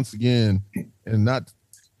 And once again,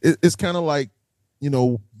 it's kind of like,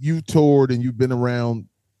 you toured and you've been around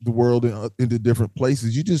the world into different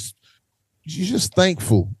places. You're just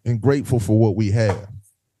thankful and grateful for what we have,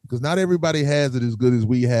 because not everybody has it as good as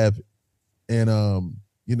we have it. And,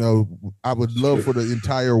 I would love for the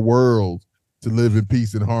entire world to live in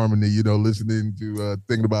peace and harmony, listening to,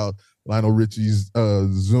 thinking about Lionel Richie's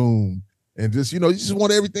Zoom, and just, you just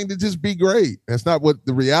want everything to just be great. That's not what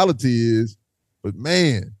the reality is. But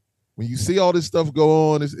man, when you see all this stuff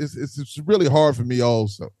go on, it's really hard for me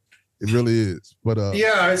also. It really is. But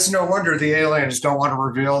it's no wonder the aliens don't want to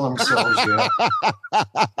reveal themselves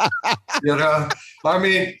yet. I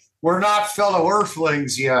mean, we're not fellow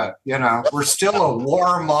Earthlings yet. We're still a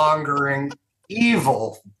warmongering,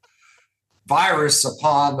 evil virus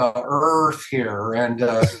upon the earth here, and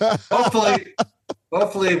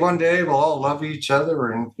hopefully one day we'll all love each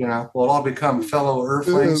other, and we'll all become fellow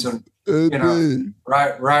Earthlings, and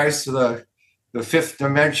rise to the fifth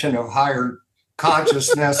dimension of higher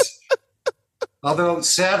consciousness. Although,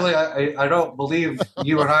 sadly, I don't believe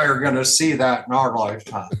you and I are going to see that in our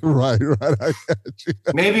lifetime. Right. I got you.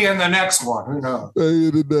 Maybe in the next one. Who knows? Hey, in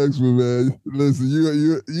the next one, man. Listen,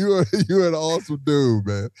 you're an awesome dude,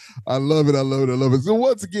 man. I love it. So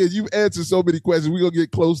once again, you've answered so many questions. We're going to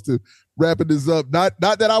get close to wrapping this up. Not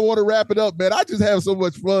that I want to wrap it up, man. I just have so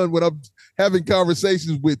much fun when I'm having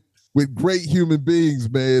conversations with great human beings,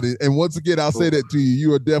 man. And once again, I'll say that to you.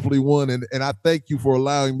 You are definitely one. And I thank you for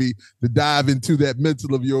allowing me to dive into that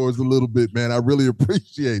mental of yours a little bit, man. I really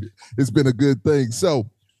appreciate it. It's been a good thing. So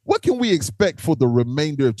what can we expect for the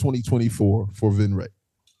remainder of 2024 for VENREZ?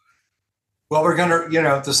 Well, we're going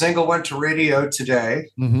to, the single went to radio today.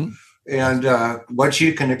 Mm-hmm. And what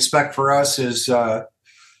you can expect for us is to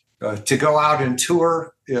go out and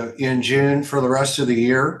tour in June for the rest of the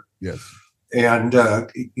year. Yes. And,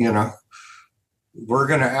 we're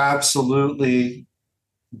going to absolutely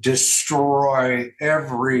destroy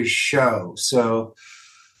every show. So,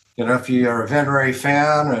 if you're a VENREZ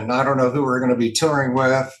fan, and I don't know who we're going to be touring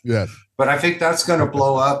with, but I think that's going to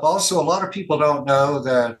blow up. Also, a lot of people don't know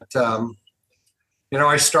that,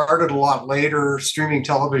 I started a lot later. Streaming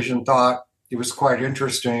television thought it was quite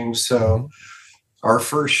interesting. So our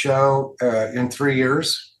first show in 3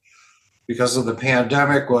 years, because of the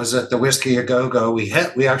pandemic, was at the Whiskey A Go-Go. We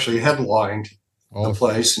actually headlined the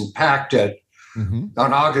place and packed it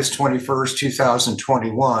on August 21st,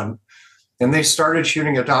 2021. And they started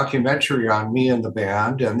shooting a documentary on me and the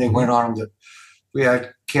band. And they went on we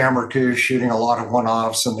had camera crews shooting a lot of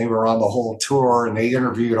one-offs, and they were on the whole tour, and they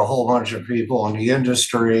interviewed a whole bunch of people in the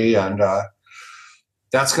industry. And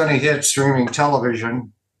that's going to hit streaming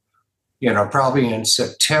television, probably in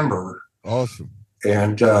September. Awesome.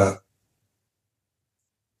 And,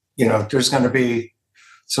 there's going to be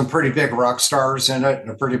some pretty big rock stars in it, and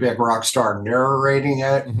a pretty big rock star narrating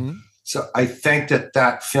it. Mm-hmm. So I think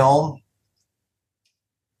that film,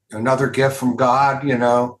 another gift from God,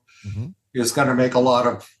 is going to make a lot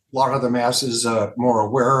of lot of the masses more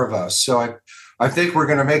aware of us. So I think we're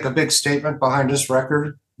going to make a big statement behind this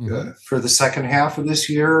record for the second half of this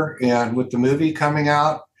year. And with the movie coming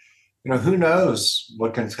out, who knows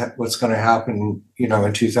what's going to happen,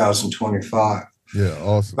 in 2025. Yeah,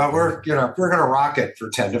 awesome. But we're going to rock it for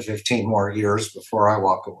 10 to 15 more years before I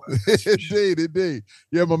walk away. Indeed.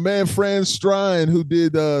 Yeah, my man Fran Strine, who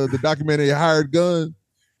did the documentary Hired Gun,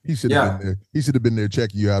 he should have been there. He should have been there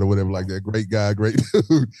checking you out or whatever like that. Great guy, great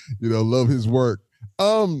dude. Love his work.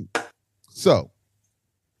 So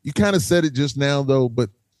you kind of said it just now though, but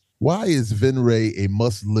why is VENREZ a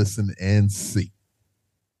must listen and see?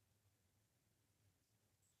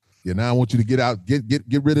 Yeah, now I want you to get out,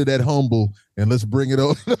 get rid of that humble, and let's bring it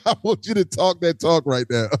on. I want you to talk that talk right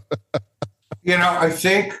now. I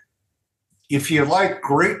think if you like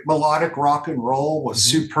great melodic rock and roll with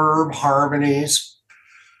superb harmonies,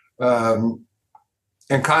 and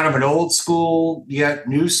kind of an old school yet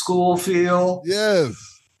new school feel, yes,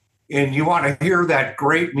 and you want to hear that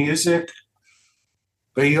great music,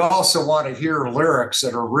 but you also want to hear lyrics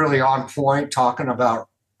that are really on point, talking about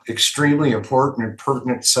extremely important and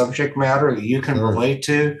pertinent subject matter that you can relate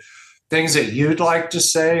to, things that you'd like to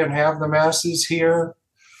say and have the masses hear.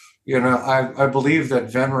 I believe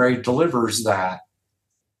that VENREZ delivers that.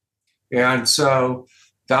 And so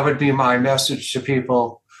that would be my message to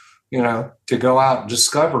people, to go out and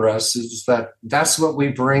discover us, is that's what we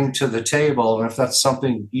bring to the table. And if that's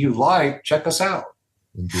something you like, check us out.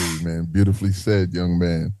 Indeed, man. Beautifully said, young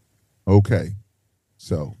man. Okay.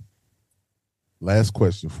 So last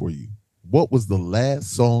question for you. What was the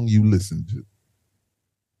last song you listened to?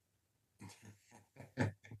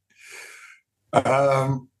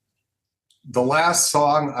 The last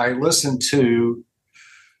song I listened to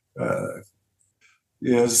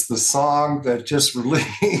is the song that just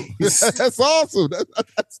released. That's awesome.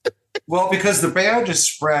 Well, because the band is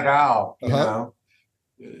spread out,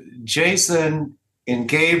 Jason and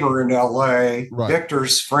Gabe are in LA. Right.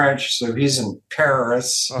 Victor's French, so he's in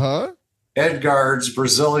Paris. Edgard's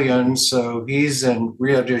Brazilian, so he's in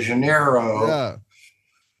Rio de Janeiro. Yeah.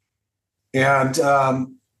 And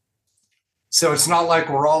so it's not like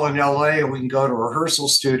we're all in LA and we can go to a rehearsal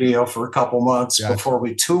studio for a couple months before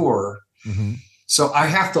we tour. So I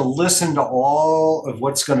have to listen to all of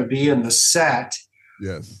what's going to be in the set.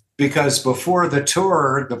 Yes. Because before the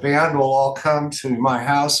tour, the band will all come to my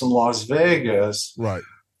house in Las Vegas. Right.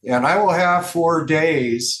 And I will have 4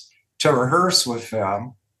 days to rehearse with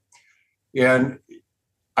them. And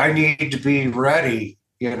I need to be ready,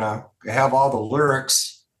 have all the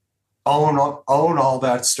lyrics, own all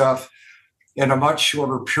that stuff in a much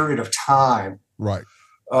shorter period of time. Right.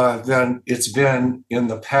 Than it's been in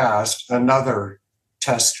the past. Another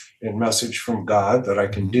test and message from God that I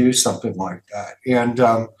can do something like that. And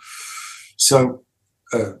so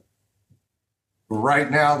right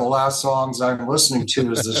now, the last songs I'm listening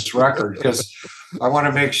to is this record, because I want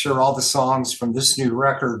to make sure all the songs from this new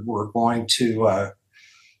record we're going to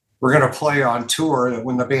play on tour, that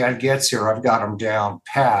when the band gets here, I've got them down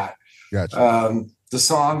pat. Gotcha. The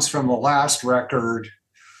songs from the last record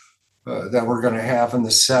that we're going to have in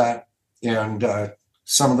the set, and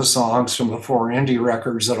some of the songs from the 4 indie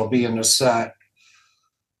records that'll be in the set.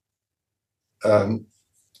 I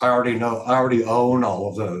already own all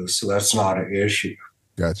of those, so that's not an issue.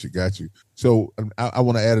 Got you. So I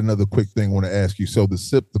want to add another quick thing I want to ask you. So the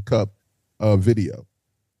Sip the Cup video,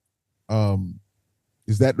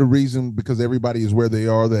 is that the reason, because everybody is where they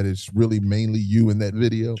are, that it's really mainly you in that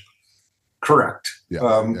video? Correct.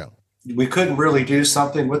 Yeah. We couldn't really do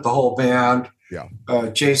something with the whole band. Yeah.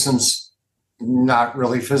 Jason's not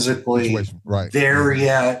really physically there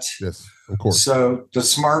yet. Yes, of course. So the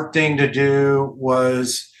smart thing to do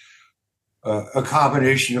was a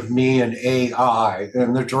combination of me and AI,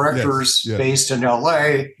 and the director's based in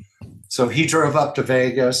LA. So he drove up to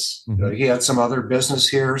Vegas. He had some other business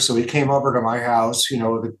here. So he came over to my house,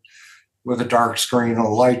 with a dark screen and a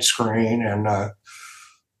light screen. And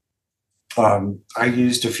I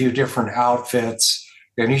used a few different outfits,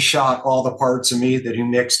 and he shot all the parts of me that he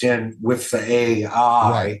mixed in with the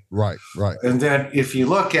AI. Right. And then if you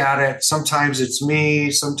look at it, sometimes it's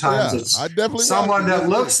me, sometimes it's someone that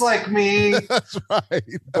looks like me. That's right.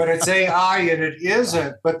 But it's AI and it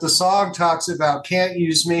isn't. But the song talks about can't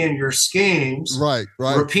use me in your schemes. Right.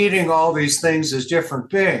 Repeating all these things as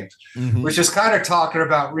different things, which is kind of talking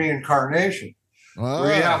about reincarnation.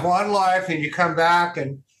 Where you have one life and you come back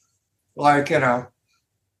and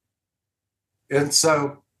and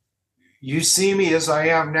so you see me as I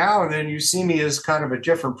am now, and then you see me as kind of a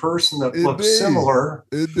different person that looks similar.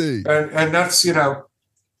 Indeed. And that's,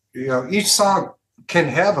 each song can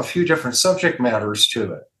have a few different subject matters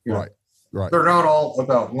to it. You know, Right. Right. they're not all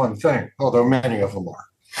about one thing, although many of them are.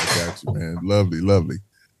 I got you, man. Lovely, lovely.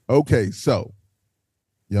 Okay, so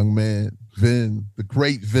young man, Vin, the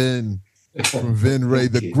great Vin from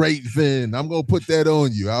VENREZ, the great Vin. I'm gonna put that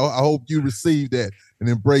on you. I hope you receive that and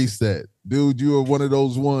embrace that, dude. You are one of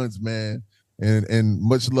those ones, man. And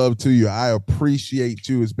much love to you. I appreciate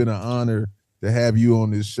you. It's been an honor to have you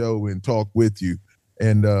on this show and talk with you.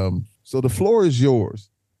 And so the floor is yours.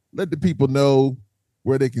 Let the people know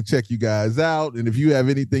where they can check you guys out. And if you have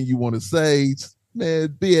anything you want to say,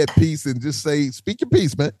 man, be at peace and just speak your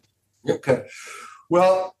piece, man. Okay.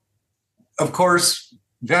 Well, of course,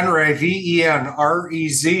 VENREZ,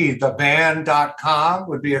 VENREZ, theband.com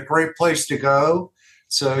would be a great place to go.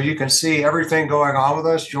 So you can see everything going on with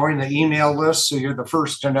us. Join the email list so you're the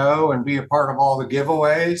first to know and be a part of all the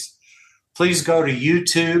giveaways. Please go to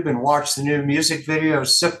YouTube and watch the new music video,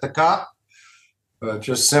 Sip the Cup.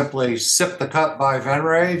 Just simply Sip the Cup by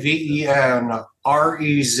VENREZ,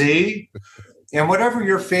 VENREZ. And whatever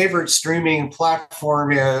your favorite streaming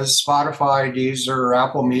platform is, Spotify, Deezer,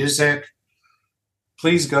 Apple Music,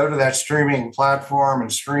 please go to that streaming platform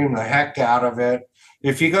and stream the heck out of it.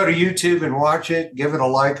 If you go to YouTube and watch it, give it a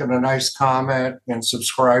like and a nice comment and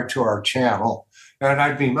subscribe to our channel. And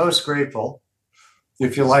I'd be most grateful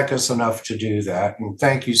if you like us enough to do that. And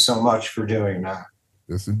thank you so much for doing that.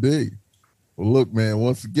 Yes, indeed. Well, look, man,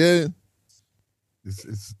 once again,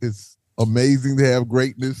 it's amazing to have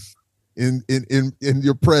greatness in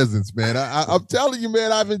your presence, man. I'm telling you,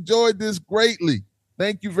 man, I've enjoyed this greatly.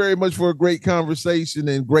 Thank you very much for a great conversation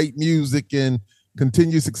and great music and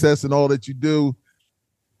continued success in all that you do.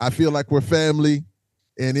 I feel like we're family,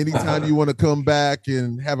 and anytime you want to come back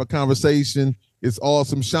and have a conversation, it's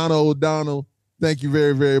awesome. Shauna O'Donnell, thank you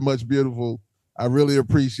very, very much, beautiful. I really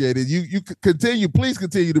appreciate it. You please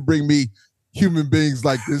continue to bring me human beings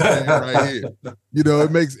like this man right here. You know, it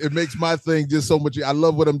makes my thing just so much. I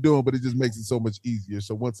love what I'm doing, but it just makes it so much easier.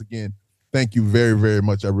 So once again, thank you very, very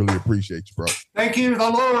much. I really appreciate you, bro. Thank you, the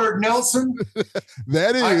Lord, Nelson.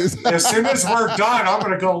 That is. As soon as we're done, I'm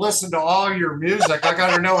going to go listen to all your music. I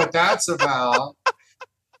got to know what that's about.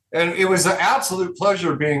 And it was an absolute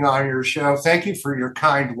pleasure being on your show. Thank you for your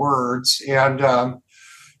kind words. And,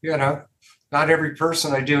 you know, not every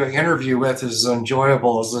person I do an interview with is as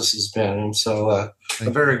enjoyable as this has been. And so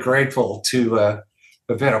I'm very grateful to have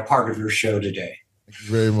been a part of your show today. Thank you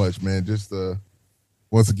very much, man. Just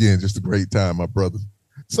once again, just a great time, my brother.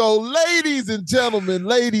 So ladies and gentlemen,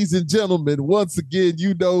 once again,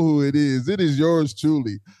 you know who it is. It is yours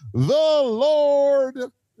truly, the Lord.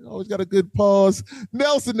 Always got a good pause.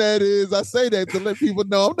 Nelson, that is. I say that to let people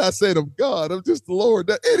know I'm not saying I'm God. I'm just the Lord.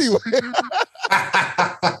 Anyway,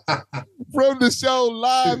 from the show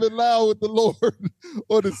Live and Loud with the Lord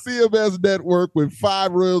on the CMS network with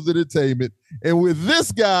 5 Rails Entertainment. And with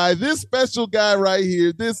this guy, this special guy right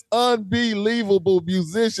here, this unbelievable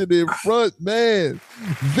musician and front man,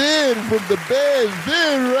 Vin from the band,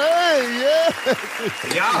 VENREZ.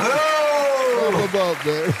 Yeah. Yahoo! Come up,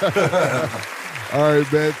 man. All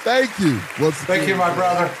right, man. Thank you. Thank you, my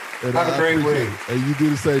brother. And have a great week. And you do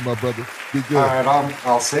the same, my brother. Be good. All right,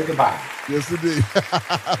 I'll say goodbye. Yes, indeed.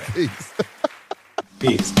 Peace.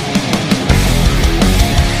 Peace.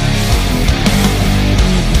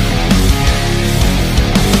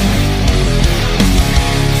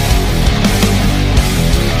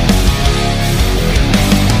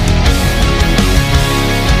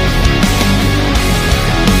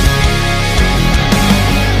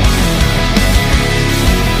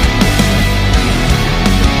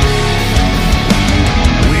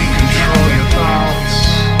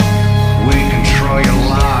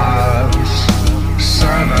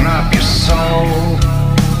 Serving up your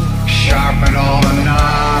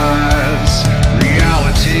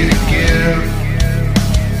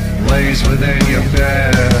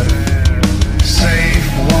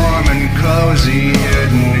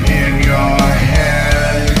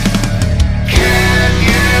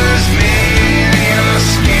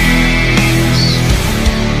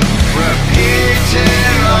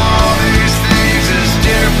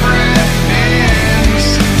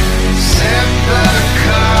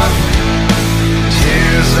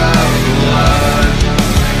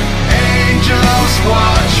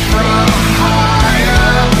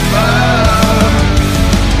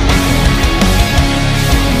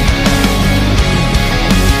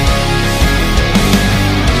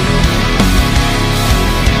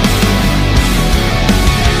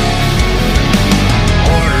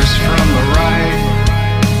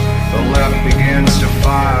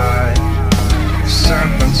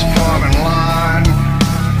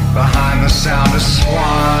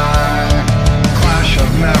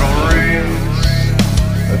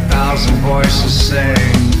thousand voices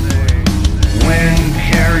sing. Wind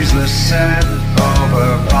carries the scent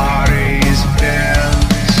over bodies bent.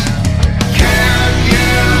 Can't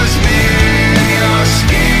use me in your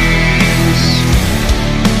schemes.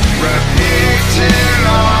 Repeating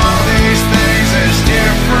all these things as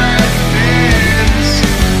different things.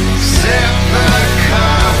 Sip the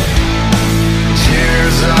cup,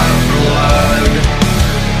 tears of blood.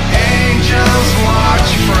 Angels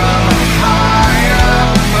watch from high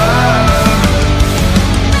above.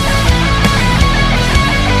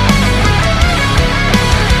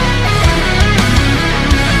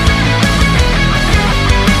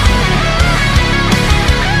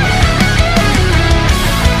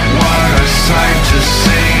 What a sight to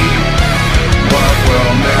see, what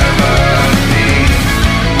will never be.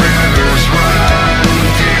 Rivers run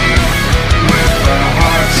deep with the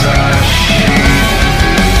hearts of sheep.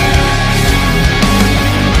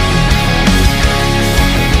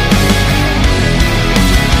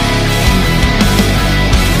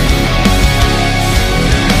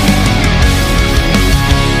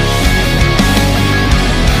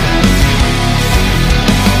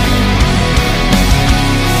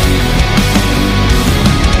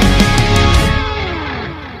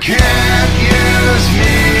 Can't use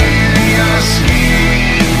me in your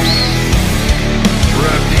schemes.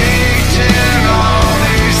 Repeating all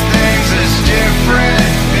these things as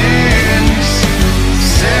different things.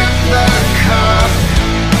 Sip the cup,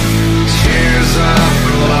 tears of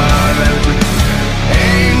blood.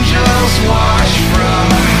 Angels watch from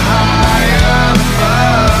high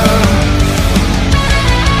above.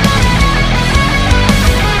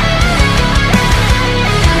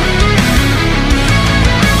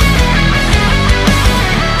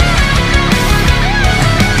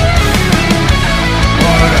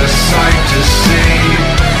 What a sight to see,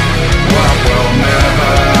 what will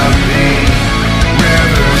never be.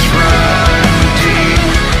 Rivers run deep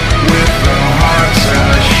with the hearts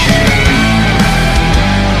of sheep.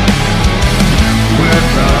 With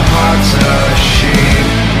the hearts of sheep.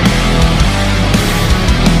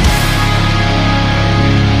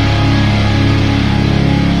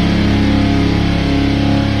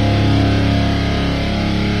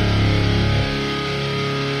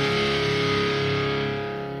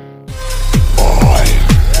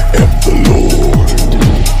 am the Lord,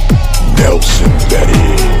 Nelson, that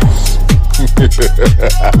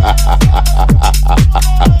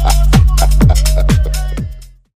is.